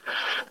with it.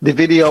 The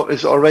video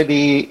is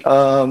already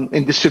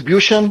in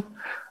distribution.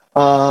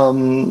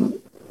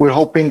 We're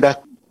hoping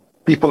that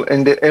people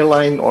in the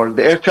airline or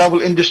the air travel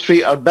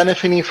industry are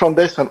benefiting from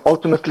this and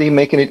ultimately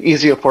making it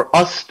easier for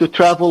us to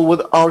travel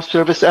with our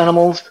service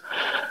animals,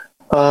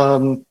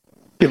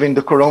 given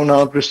the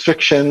corona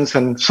restrictions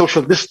and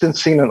social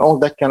distancing and all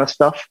that kind of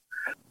stuff.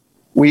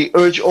 We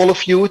urge all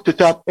of you to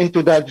tap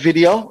into that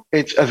video.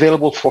 It's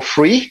available for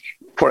free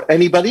for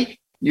anybody.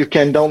 You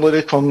can download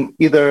it from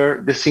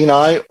either the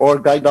CNI or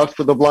Guide Dogs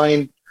for the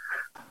Blind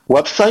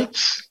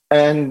websites,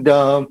 and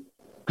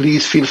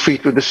please feel free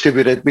to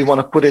distribute it. We want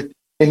to put it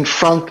in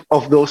front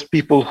of those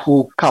people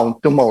who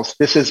count the most.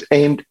 This is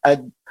aimed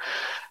at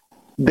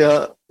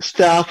the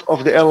staff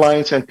of the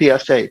airlines and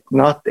TSA,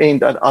 not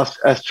aimed at us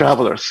as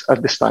travelers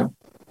at this time.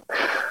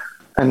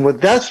 And with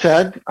that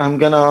said,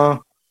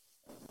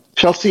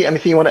 Chelsea,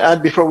 anything you want to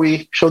add before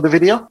we show the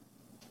video?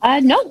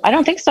 No, I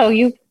don't think so.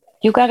 You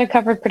got it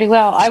covered pretty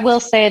well. I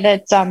will say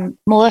that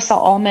Melissa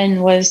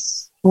Ullman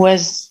was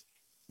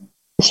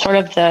sort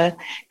of the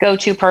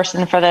go-to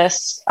person for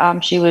this.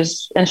 She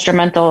was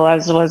instrumental,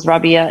 as was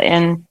Rabia,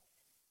 in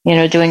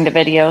doing the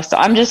video. So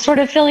I'm just sort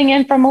of filling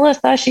in for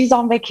Melissa. She's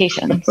on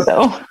vacation,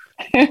 so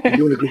you're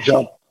doing a good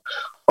job.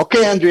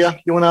 Okay, Andrea,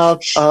 you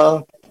want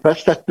to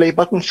press that play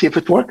button, see if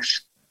it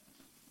works?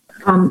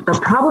 The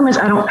problem is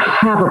I don't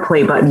have a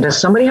play button. Does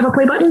somebody have a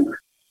play button?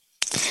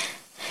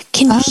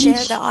 Can you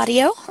share the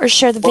audio or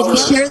share the video?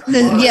 Share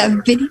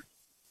the video.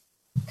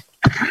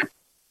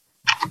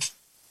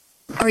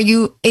 Are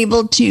you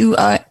able to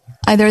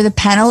either the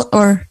panel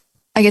or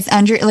I guess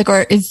Andrea,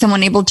 or is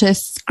someone able to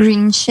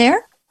screen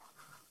share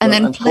and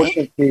then play?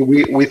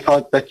 Unfortunately, we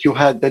thought that you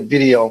had that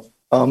video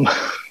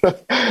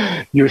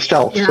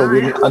yourself. Yeah, so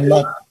I'm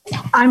not.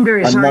 I'm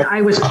very sorry.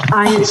 I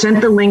had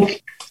sent the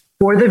link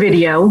for the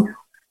video.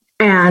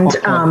 And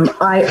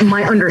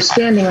my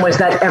understanding was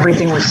that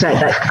everything was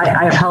set. That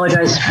I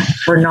apologize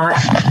for not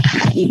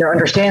either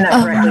understanding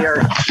that correctly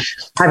or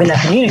having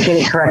that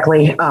communicated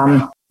correctly.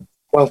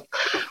 Well,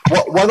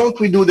 why don't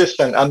we do this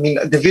then? I mean,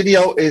 the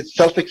video is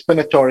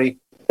self-explanatory.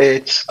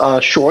 It's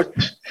short.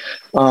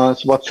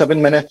 It's about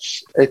 7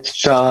 minutes.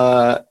 It's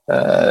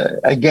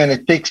again,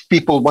 it takes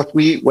people. What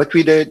we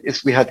did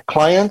is we had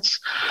clients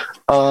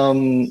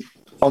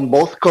on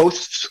both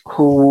coasts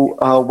who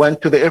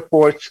went to the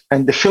airports,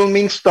 and the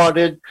filming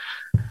started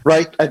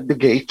right at the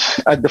gate,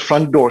 at the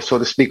front door, so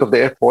to speak, of the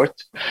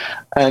airport,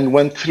 and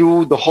went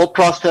through the whole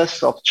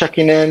process of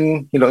checking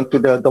in, into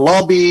the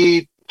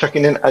lobby,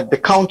 checking in at the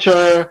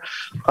counter,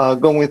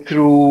 going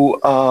through,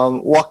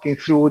 walking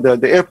through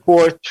the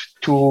airport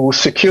to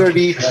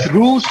security,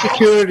 through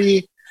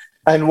security,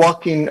 and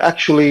walking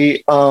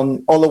actually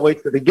all the way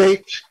to the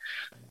gate.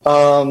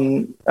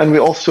 And we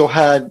also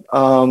had,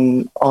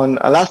 on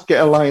Alaska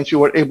Airlines, you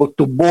were able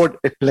to board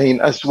a plane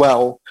as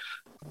well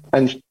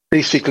and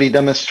basically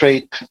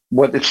demonstrate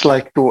what it's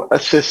like to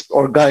assist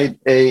or guide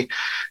a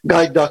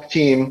guide dog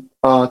team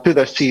to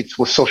their seats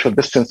with social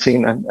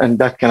distancing and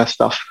that kind of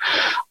stuff.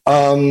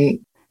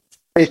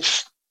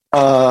 It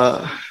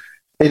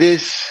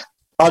is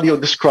audio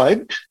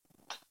described,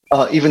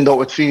 even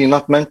though it's really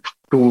not meant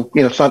to,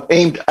 it's not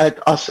aimed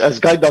at us as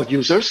guide dog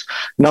users.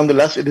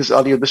 Nonetheless, it is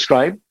audio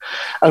described.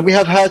 And we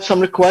have had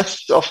some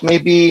requests of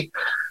maybe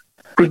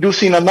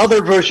producing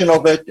another version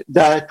of it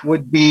that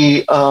would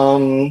be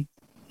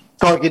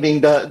targeting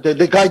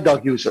the guide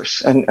dog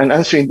users and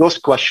answering those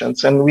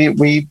questions. And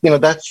we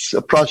that's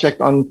a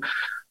project on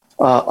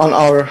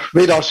our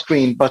radar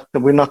screen, but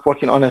we're not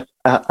working on it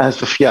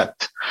as of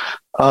yet.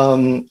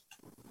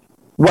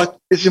 What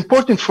is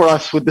important for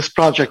us with this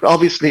project,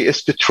 obviously,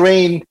 is to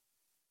train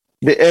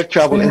the air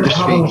travel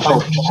industry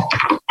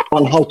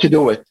on how to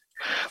do it.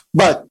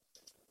 But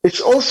it's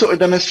also a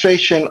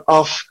demonstration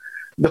of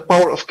the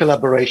power of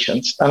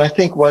collaborations. And I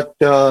think what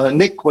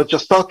Nick was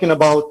just talking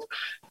about,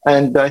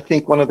 and I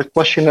think one of the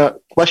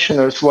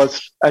questioners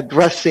was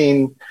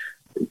addressing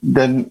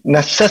the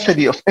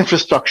necessity of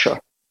infrastructure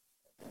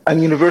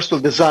and universal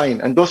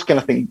design and those kind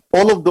of things.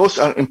 All of those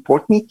are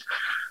important.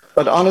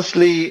 But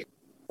honestly,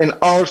 in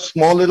our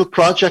small little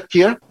project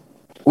here,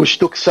 which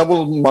took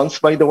several months,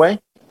 by the way,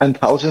 and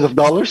thousands of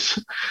dollars,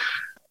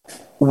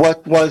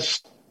 what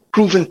was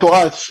proven to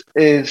us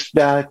is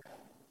that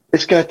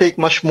it's going to take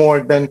much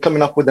more than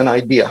coming up with an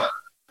idea.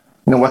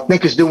 What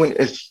Nick is doing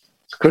is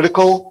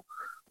critical.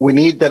 We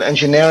need that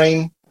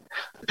engineering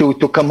to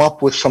come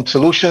up with some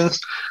solutions,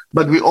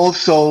 but we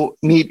also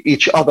need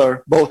each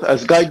other, both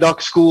as guide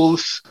dog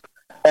schools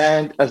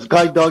and as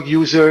guide dog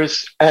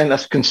users and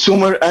as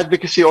consumer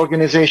advocacy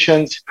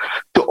organizations,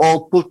 to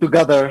all pull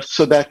together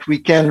so that we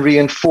can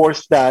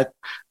reinforce that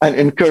and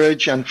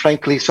encourage, and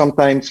frankly,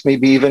 sometimes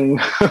maybe even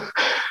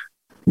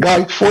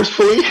guide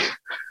forcefully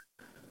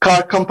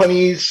car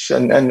companies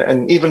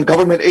and even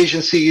government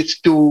agencies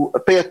to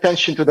pay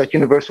attention to that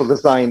universal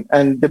design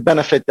and the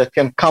benefit that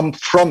can come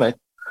from it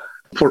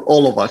for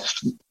all of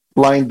us,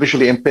 blind,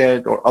 visually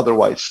impaired, or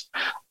otherwise.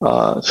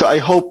 So I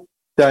hope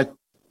that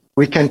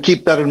we can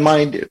keep that in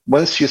mind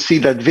once you see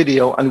that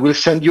video, and we'll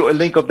send you a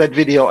link of that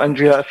video.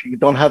 Andrea, if you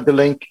don't have the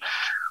link,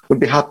 we'll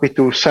be happy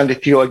to send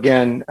it to you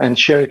again and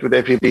share it with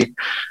everybody.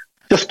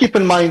 Just keep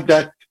in mind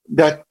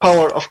that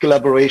power of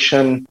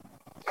collaboration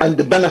and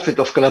the benefit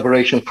of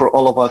collaboration for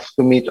all of us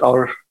to meet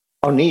our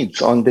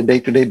needs on the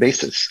day-to-day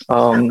basis.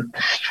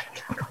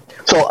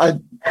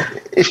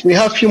 If we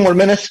have a few more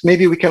minutes,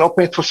 maybe we can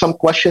open it for some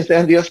questions,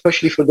 Andrea,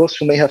 especially for those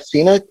who may have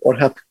seen it or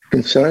have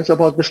concerns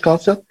about this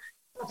concept.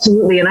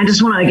 Absolutely. And I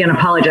just want to, again,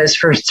 apologize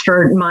for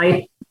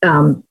my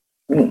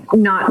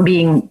not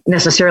being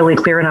necessarily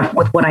clear enough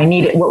with what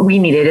we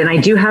needed. And I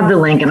do have the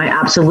link, and I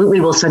absolutely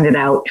will send it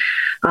out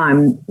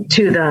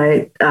to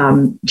the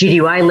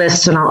GDUI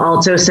lists, and I'll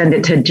also send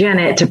it to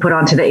Janet to put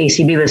onto the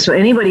ACB list. So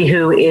anybody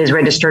who is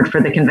registered for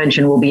the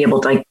convention will be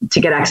able to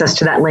get access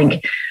to that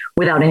link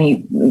without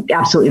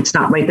absolutely, it's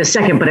not right this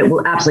second, but it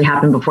will absolutely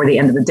happen before the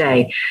end of the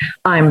day.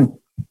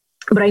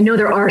 But I know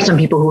there are some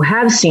people who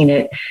have seen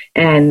it,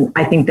 and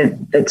I think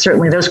that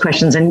certainly those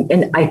questions,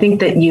 and I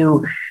think that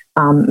you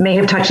may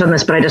have touched on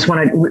this, but I just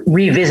want to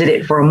revisit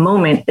it for a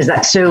moment, is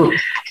that so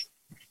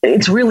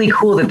it's really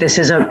cool that this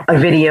is a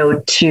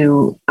video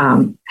to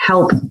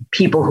help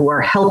people who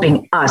are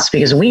helping us,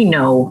 because I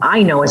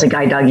know as a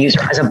guide dog user,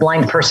 as a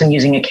blind person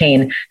using a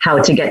cane,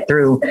 how to get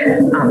through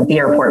the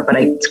airport, but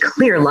it's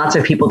clear lots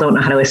of people don't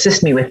know how to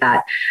assist me with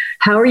that.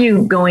 How are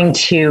you going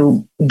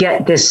to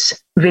get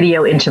this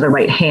video into the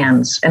right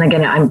hands? And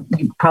again,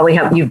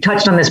 you've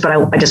touched on this, but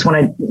I just want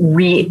to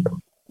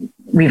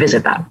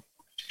revisit that.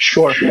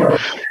 Sure.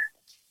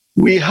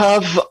 We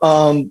have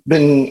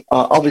been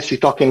obviously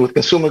talking with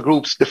consumer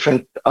groups,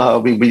 different,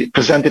 we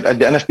presented at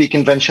the NFB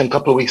convention a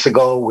couple of weeks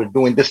ago. We're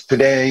doing this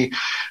today.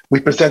 We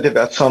presented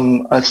at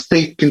some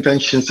state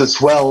conventions as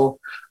well.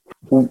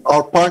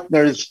 Our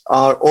partners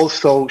are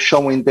also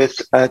showing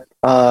this in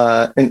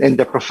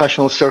the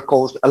professional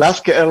circles.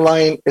 Alaska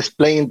Airlines is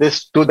playing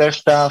this to their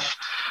staff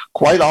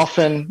quite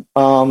often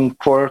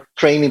for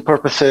training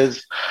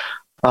purposes.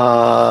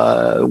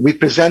 We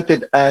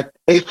presented at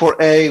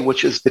A4A,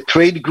 which is the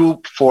trade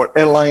group for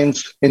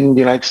airlines in the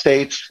United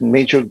States,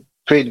 major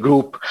trade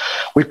group.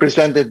 We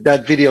presented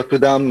that video to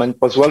them and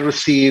it was well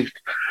received.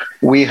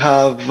 We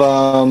have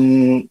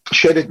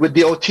shared it with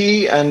DOT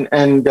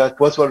and that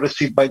was well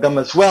received by them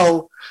as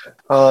well.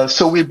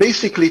 So we're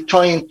basically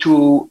trying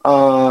to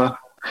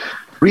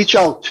reach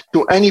out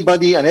to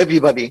anybody and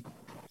everybody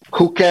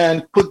who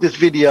can put this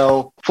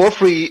video for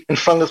free in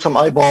front of some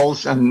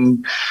eyeballs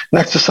and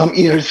next to some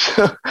ears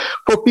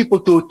for people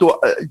to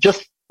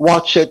just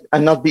watch it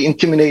and not be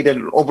intimidated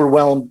and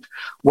overwhelmed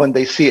when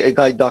they see a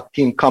guide dog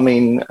team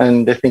coming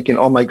and they're thinking,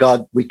 oh my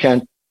God, we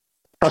can't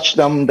touch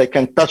them, they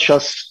can touch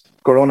us,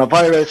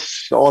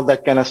 coronavirus, all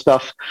that kind of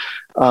stuff.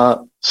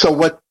 So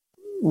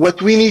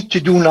what we need to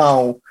do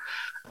now,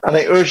 and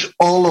I urge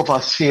all of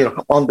us here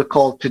on the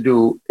call to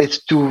do,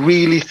 is to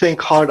really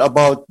think hard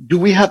about, do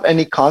we have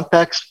any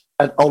contacts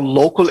at our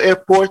local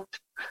airport,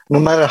 no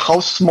matter how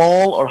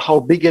small or how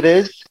big it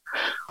is,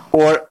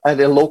 or at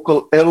a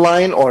local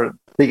airline or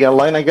big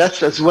airline, I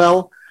guess, as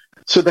well,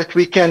 so that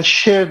we can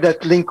share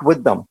that link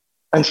with them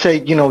and say,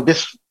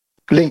 this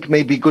link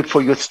may be good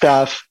for your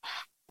staff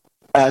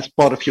as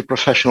part of your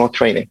professional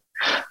training.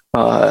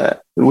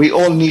 We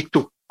all need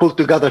to pull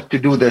together to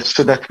do this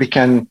so that we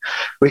can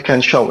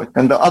show it.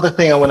 And the other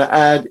thing I want to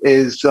add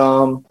is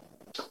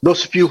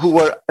those of you who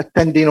were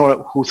attending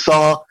or who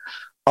saw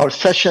our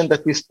session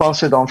that we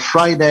sponsored on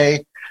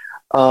Friday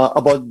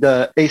about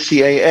the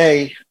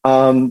ACAA,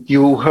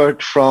 you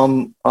heard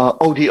from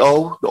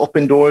ODO, the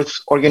Open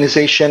Doors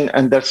organization,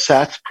 and their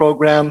SATS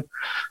program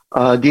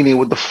dealing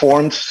with the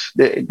forms,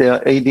 the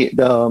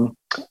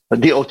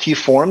DOT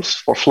forms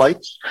for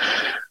flights.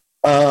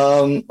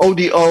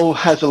 ODO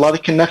has a lot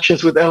of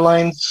connections with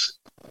airlines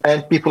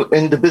and people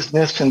in the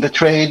business and the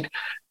trade,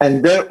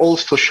 and they're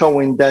also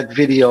showing that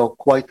video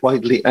quite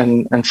widely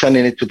and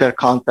sending it to their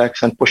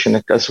contacts and pushing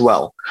it as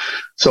well.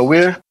 So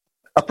we're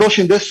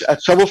approaching this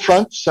at several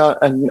fronts,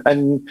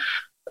 and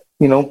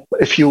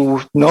if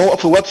you know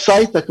of a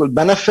website that will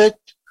benefit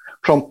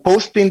from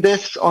posting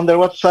this on their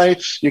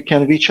websites, you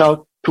can reach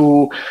out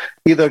to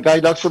either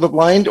Guide Dogs for the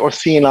Blind or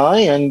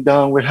CNI,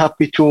 and we're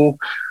happy to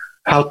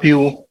help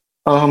you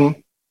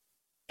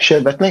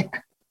share that link.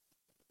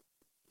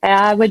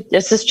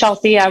 This is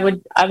Chelsea. I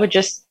would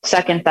just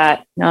second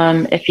that.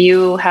 If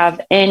you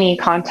have any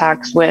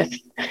contacts with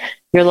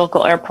your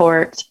local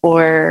airport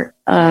or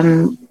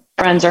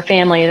friends or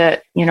family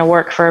that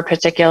work for a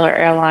particular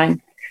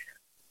airline,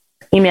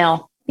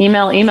 email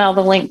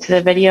the link to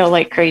the video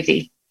like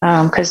crazy.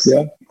 Because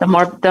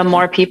the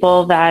more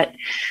people that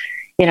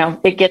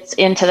it gets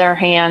into their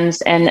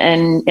hands and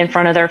in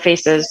front of their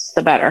faces,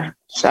 the better.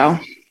 So.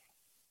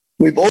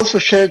 We've also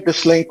shared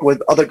this link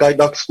with other guide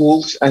dog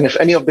schools, and if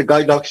any of the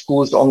guide dog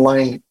schools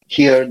online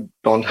here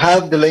don't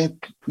have the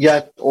link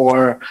yet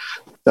or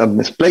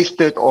misplaced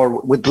it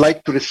or would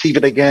like to receive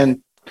it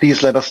again,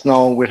 please let us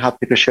know. We're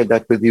happy to share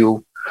that with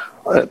you.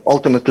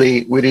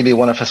 Ultimately, we really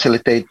want to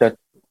facilitate that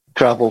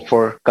travel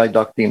for guide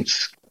dog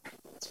teams.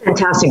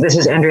 Fantastic. This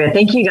is Andrea.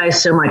 Thank you guys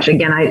so much.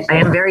 Again, I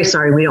am very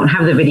sorry we don't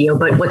have the video,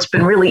 but what's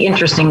been really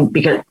interesting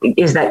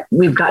is that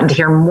we've gotten to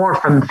hear more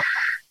from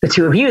the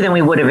two of you than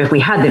we would have if we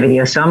had the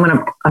video. So I'm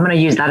gonna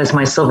use that as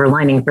my silver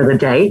lining for the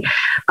day.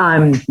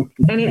 And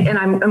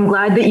I'm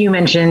glad that you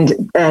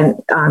mentioned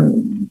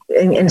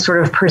and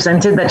sort of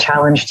presented the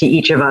challenge to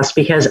each of us,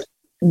 because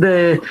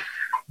the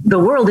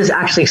world is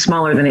actually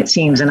smaller than it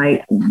seems. And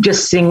I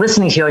just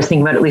listening to you, I was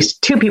thinking about at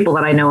least two people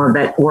that I know of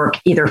that work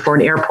either for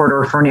an airport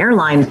or for an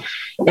airline.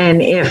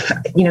 And if,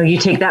 you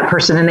take that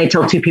person and they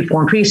tell two people,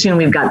 and pretty soon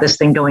we've got this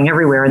thing going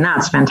everywhere, and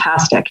that's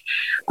fantastic.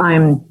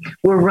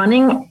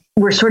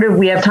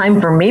 We have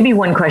time for maybe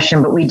one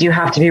question, but we do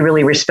have to be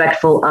really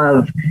respectful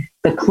of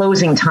the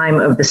closing time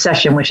of the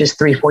session, which is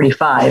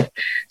 3:45.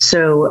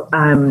 So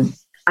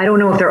I don't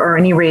know if there are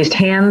any raised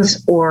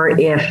hands or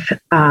if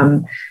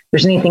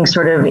there's anything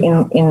sort of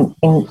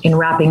in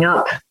wrapping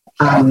up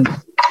that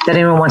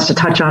anyone wants to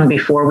touch on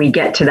before we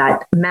get to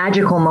that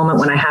magical moment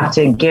when I have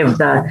to give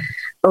the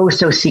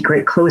so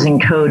secret closing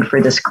code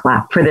for this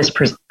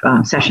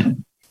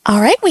session. All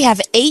right, we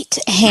have 8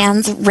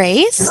 hands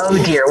raised.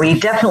 Oh dear, we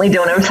definitely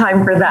don't have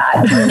time for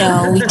that.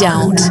 No, we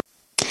don't.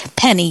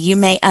 Penny, you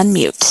may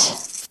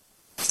unmute.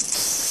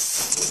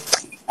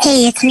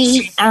 Hey, it's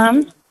me.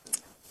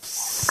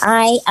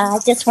 I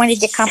just wanted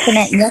to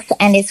compliment Nick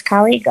and his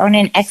colleague on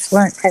an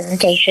excellent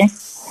presentation.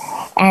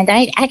 And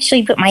I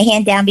actually put my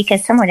hand down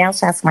because someone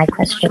else asked my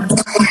question.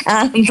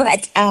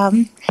 But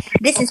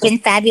this has been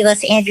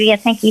fabulous, Andrea.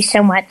 Thank you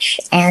so much.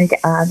 And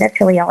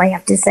that's really all I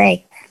have to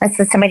say. Let's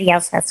let somebody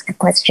else ask a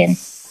question.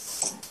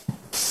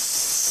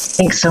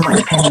 Thanks so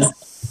much, Penny.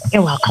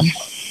 You're welcome.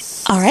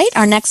 All right.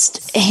 Our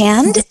next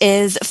hand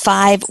is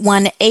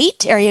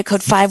 518, area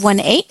code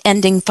 518,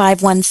 ending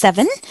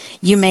 517.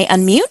 You may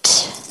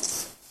unmute.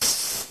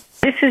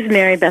 This is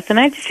Mary Beth, and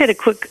I just had a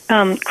quick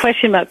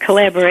question about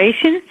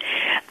collaboration.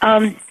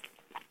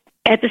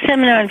 At the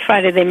seminar on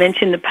Friday, they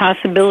mentioned the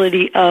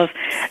possibility of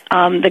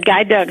the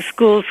guide dog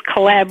schools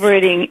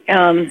collaborating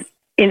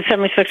in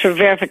some respects for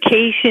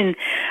verification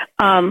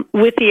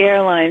with the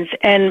airlines.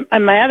 And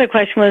my other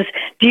question was,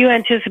 do you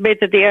anticipate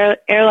that the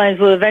airlines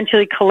will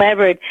eventually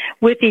collaborate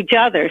with each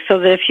other so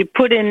that if you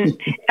put in,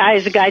 I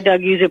as a guide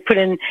dog user, put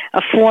in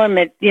a form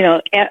at,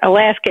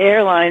 Alaska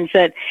Airlines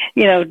that,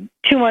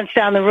 2 months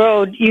down the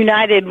road,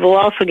 United will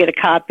also get a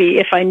copy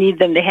if I need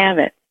them to have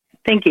it?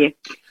 Thank you.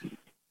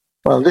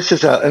 Well, this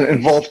is an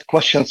involved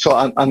question, so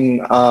I'm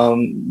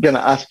going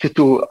to ask you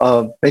to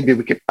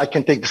I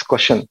can take this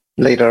question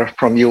later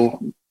from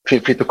you.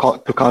 Feel free to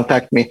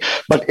contact me.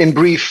 But in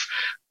brief,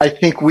 I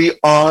think we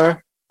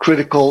are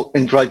critical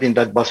in driving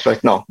that bus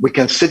right now. We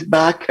can sit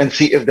back and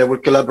see if they will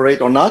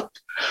collaborate or not,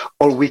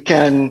 or we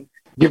can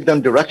give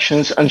them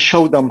directions and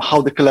show them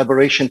how the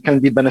collaboration can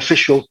be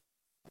beneficial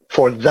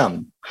for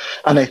them.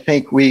 And I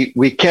think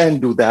we can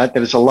do that.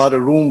 There is a lot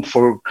of room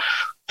for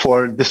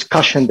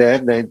discussion there.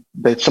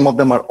 That some of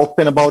them are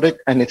open about it,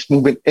 and it's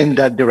moving in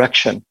that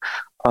direction.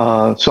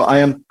 So I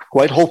am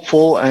quite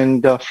hopeful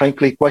and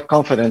frankly quite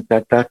confident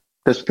that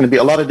there's going to be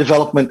a lot of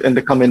development in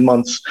the coming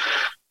months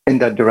in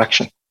that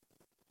direction.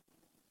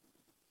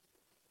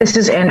 This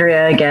is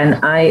Andrea again.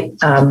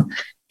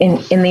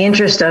 In the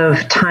interest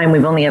of time,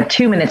 we've only have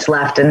 2 minutes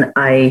left, and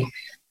I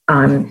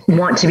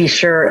want to be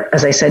sure,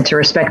 as I said, to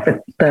respect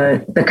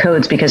the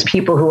codes, because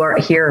people who are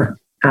here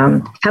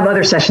have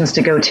other sessions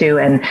to go to.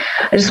 And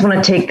I just want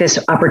to take this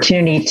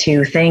opportunity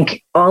to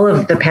thank all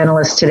of the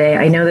panelists today.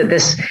 I know that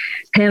this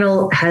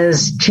panel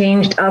has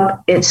changed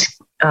up its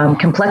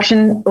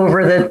complexion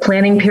over the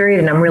planning period,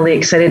 and I'm really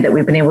excited that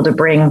we've been able to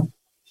bring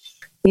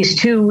these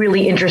two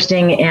really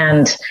interesting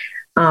and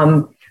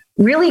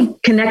really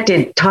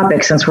connected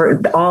topics, since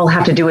we're all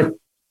have to do with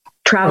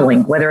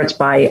traveling, whether it's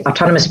by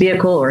autonomous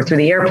vehicle or through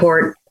the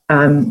airport.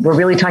 We're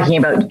really talking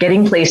about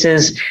getting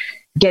places,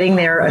 getting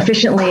there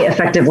efficiently,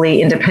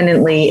 effectively,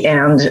 independently,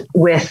 and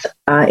with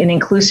an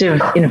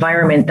inclusive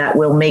environment that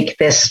will make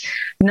this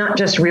not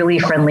just really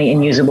friendly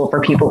and usable for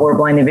people who are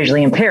blind and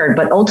visually impaired,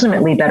 but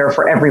ultimately better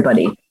for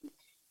everybody.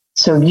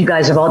 So you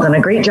guys have all done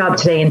a great job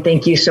today, and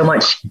thank you so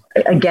much.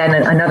 Again,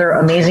 another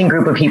amazing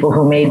group of people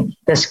who made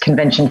this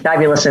convention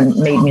fabulous and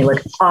made me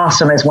look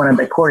awesome as one of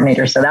the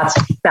coordinators. So that's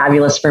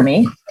fabulous for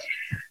me.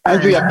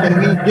 Andrea,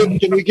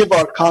 can we give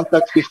our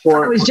contacts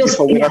before? I was just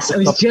going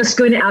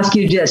to ask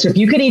you this. If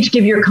you could each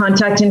give your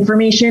contact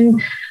information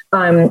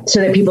so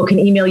that people can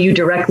email you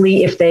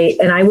directly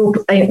when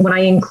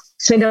I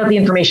send out the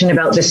information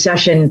about this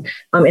session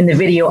in the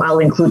video, I'll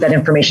include that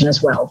information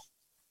as well.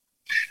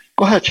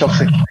 Go ahead,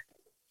 Chelsea.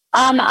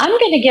 I'm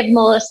going to give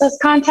Melissa's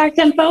contact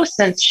info,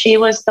 since she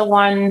was the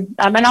one,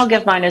 and I'll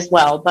give mine as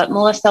well, but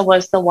Melissa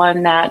was the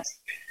one that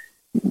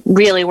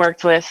really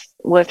worked with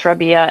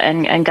Rabia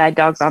and Guide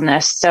Dogs on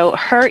this. So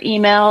her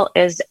email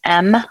is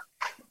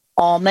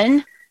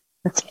mallman,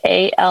 that's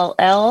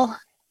ALLMAN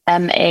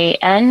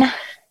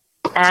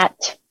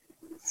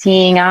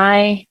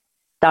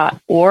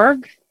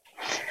 @seeingeye.org.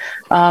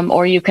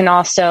 Or you can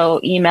also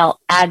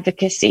email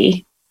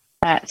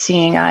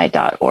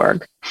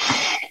advocacy@seeingeye.org.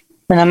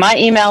 And then my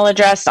email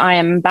address, I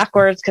am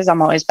backwards because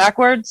I'm always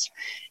backwards,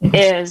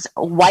 is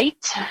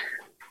white,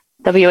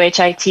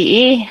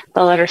 WHITE,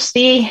 the letter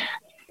C,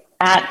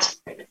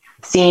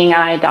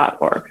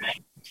 @seeingeye.org.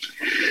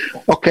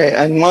 Okay,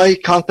 and my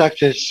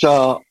contact is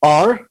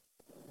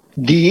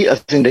RD,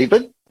 as in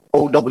David,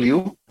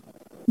 OW,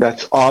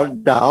 that's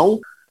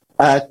RDow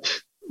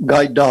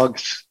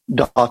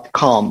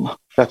 @guidedogs.com.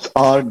 That's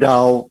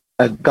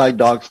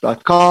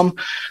RDow@guidedogs.com.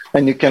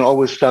 And you can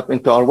always step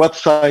into our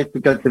website to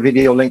get the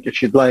video link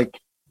if you'd like.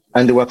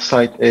 And the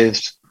website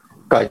is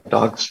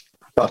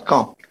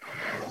guidedogs.com.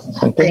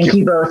 Thank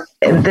you both.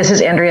 This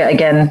is Andrea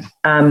again.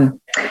 I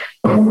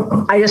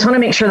just want to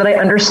make sure that I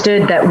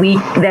understood that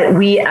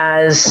we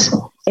as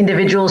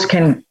individuals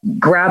can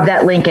grab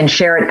that link and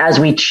share it as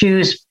we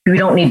choose. We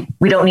don't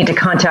need to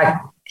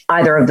contact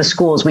either of the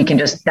schools. We can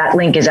just, that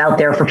link is out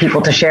there for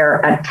people to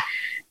share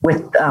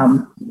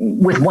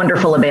with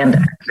wonderful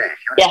abandon.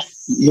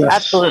 Yes,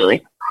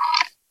 absolutely.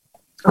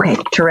 Okay,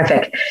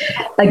 terrific.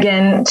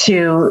 Again,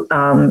 to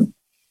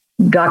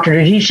Dr.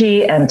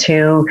 Dudici and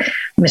to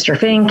Mr.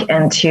 Fink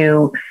and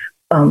to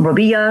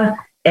Rabia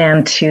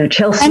and to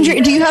Chelsea. Andrew,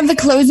 do you have the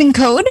closing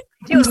code?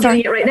 I'm doing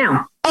it right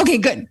now. Okay,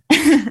 good.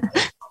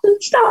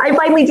 So I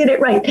finally did it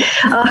right.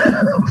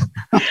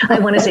 I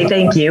want to say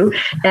thank you.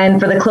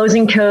 And for the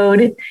closing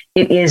code,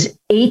 it is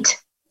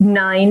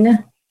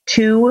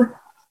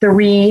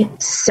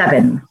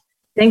 89237.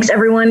 Thanks,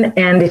 everyone.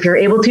 And if you're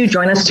able to,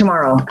 join us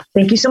tomorrow.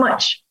 Thank you so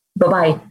much. Bye-bye.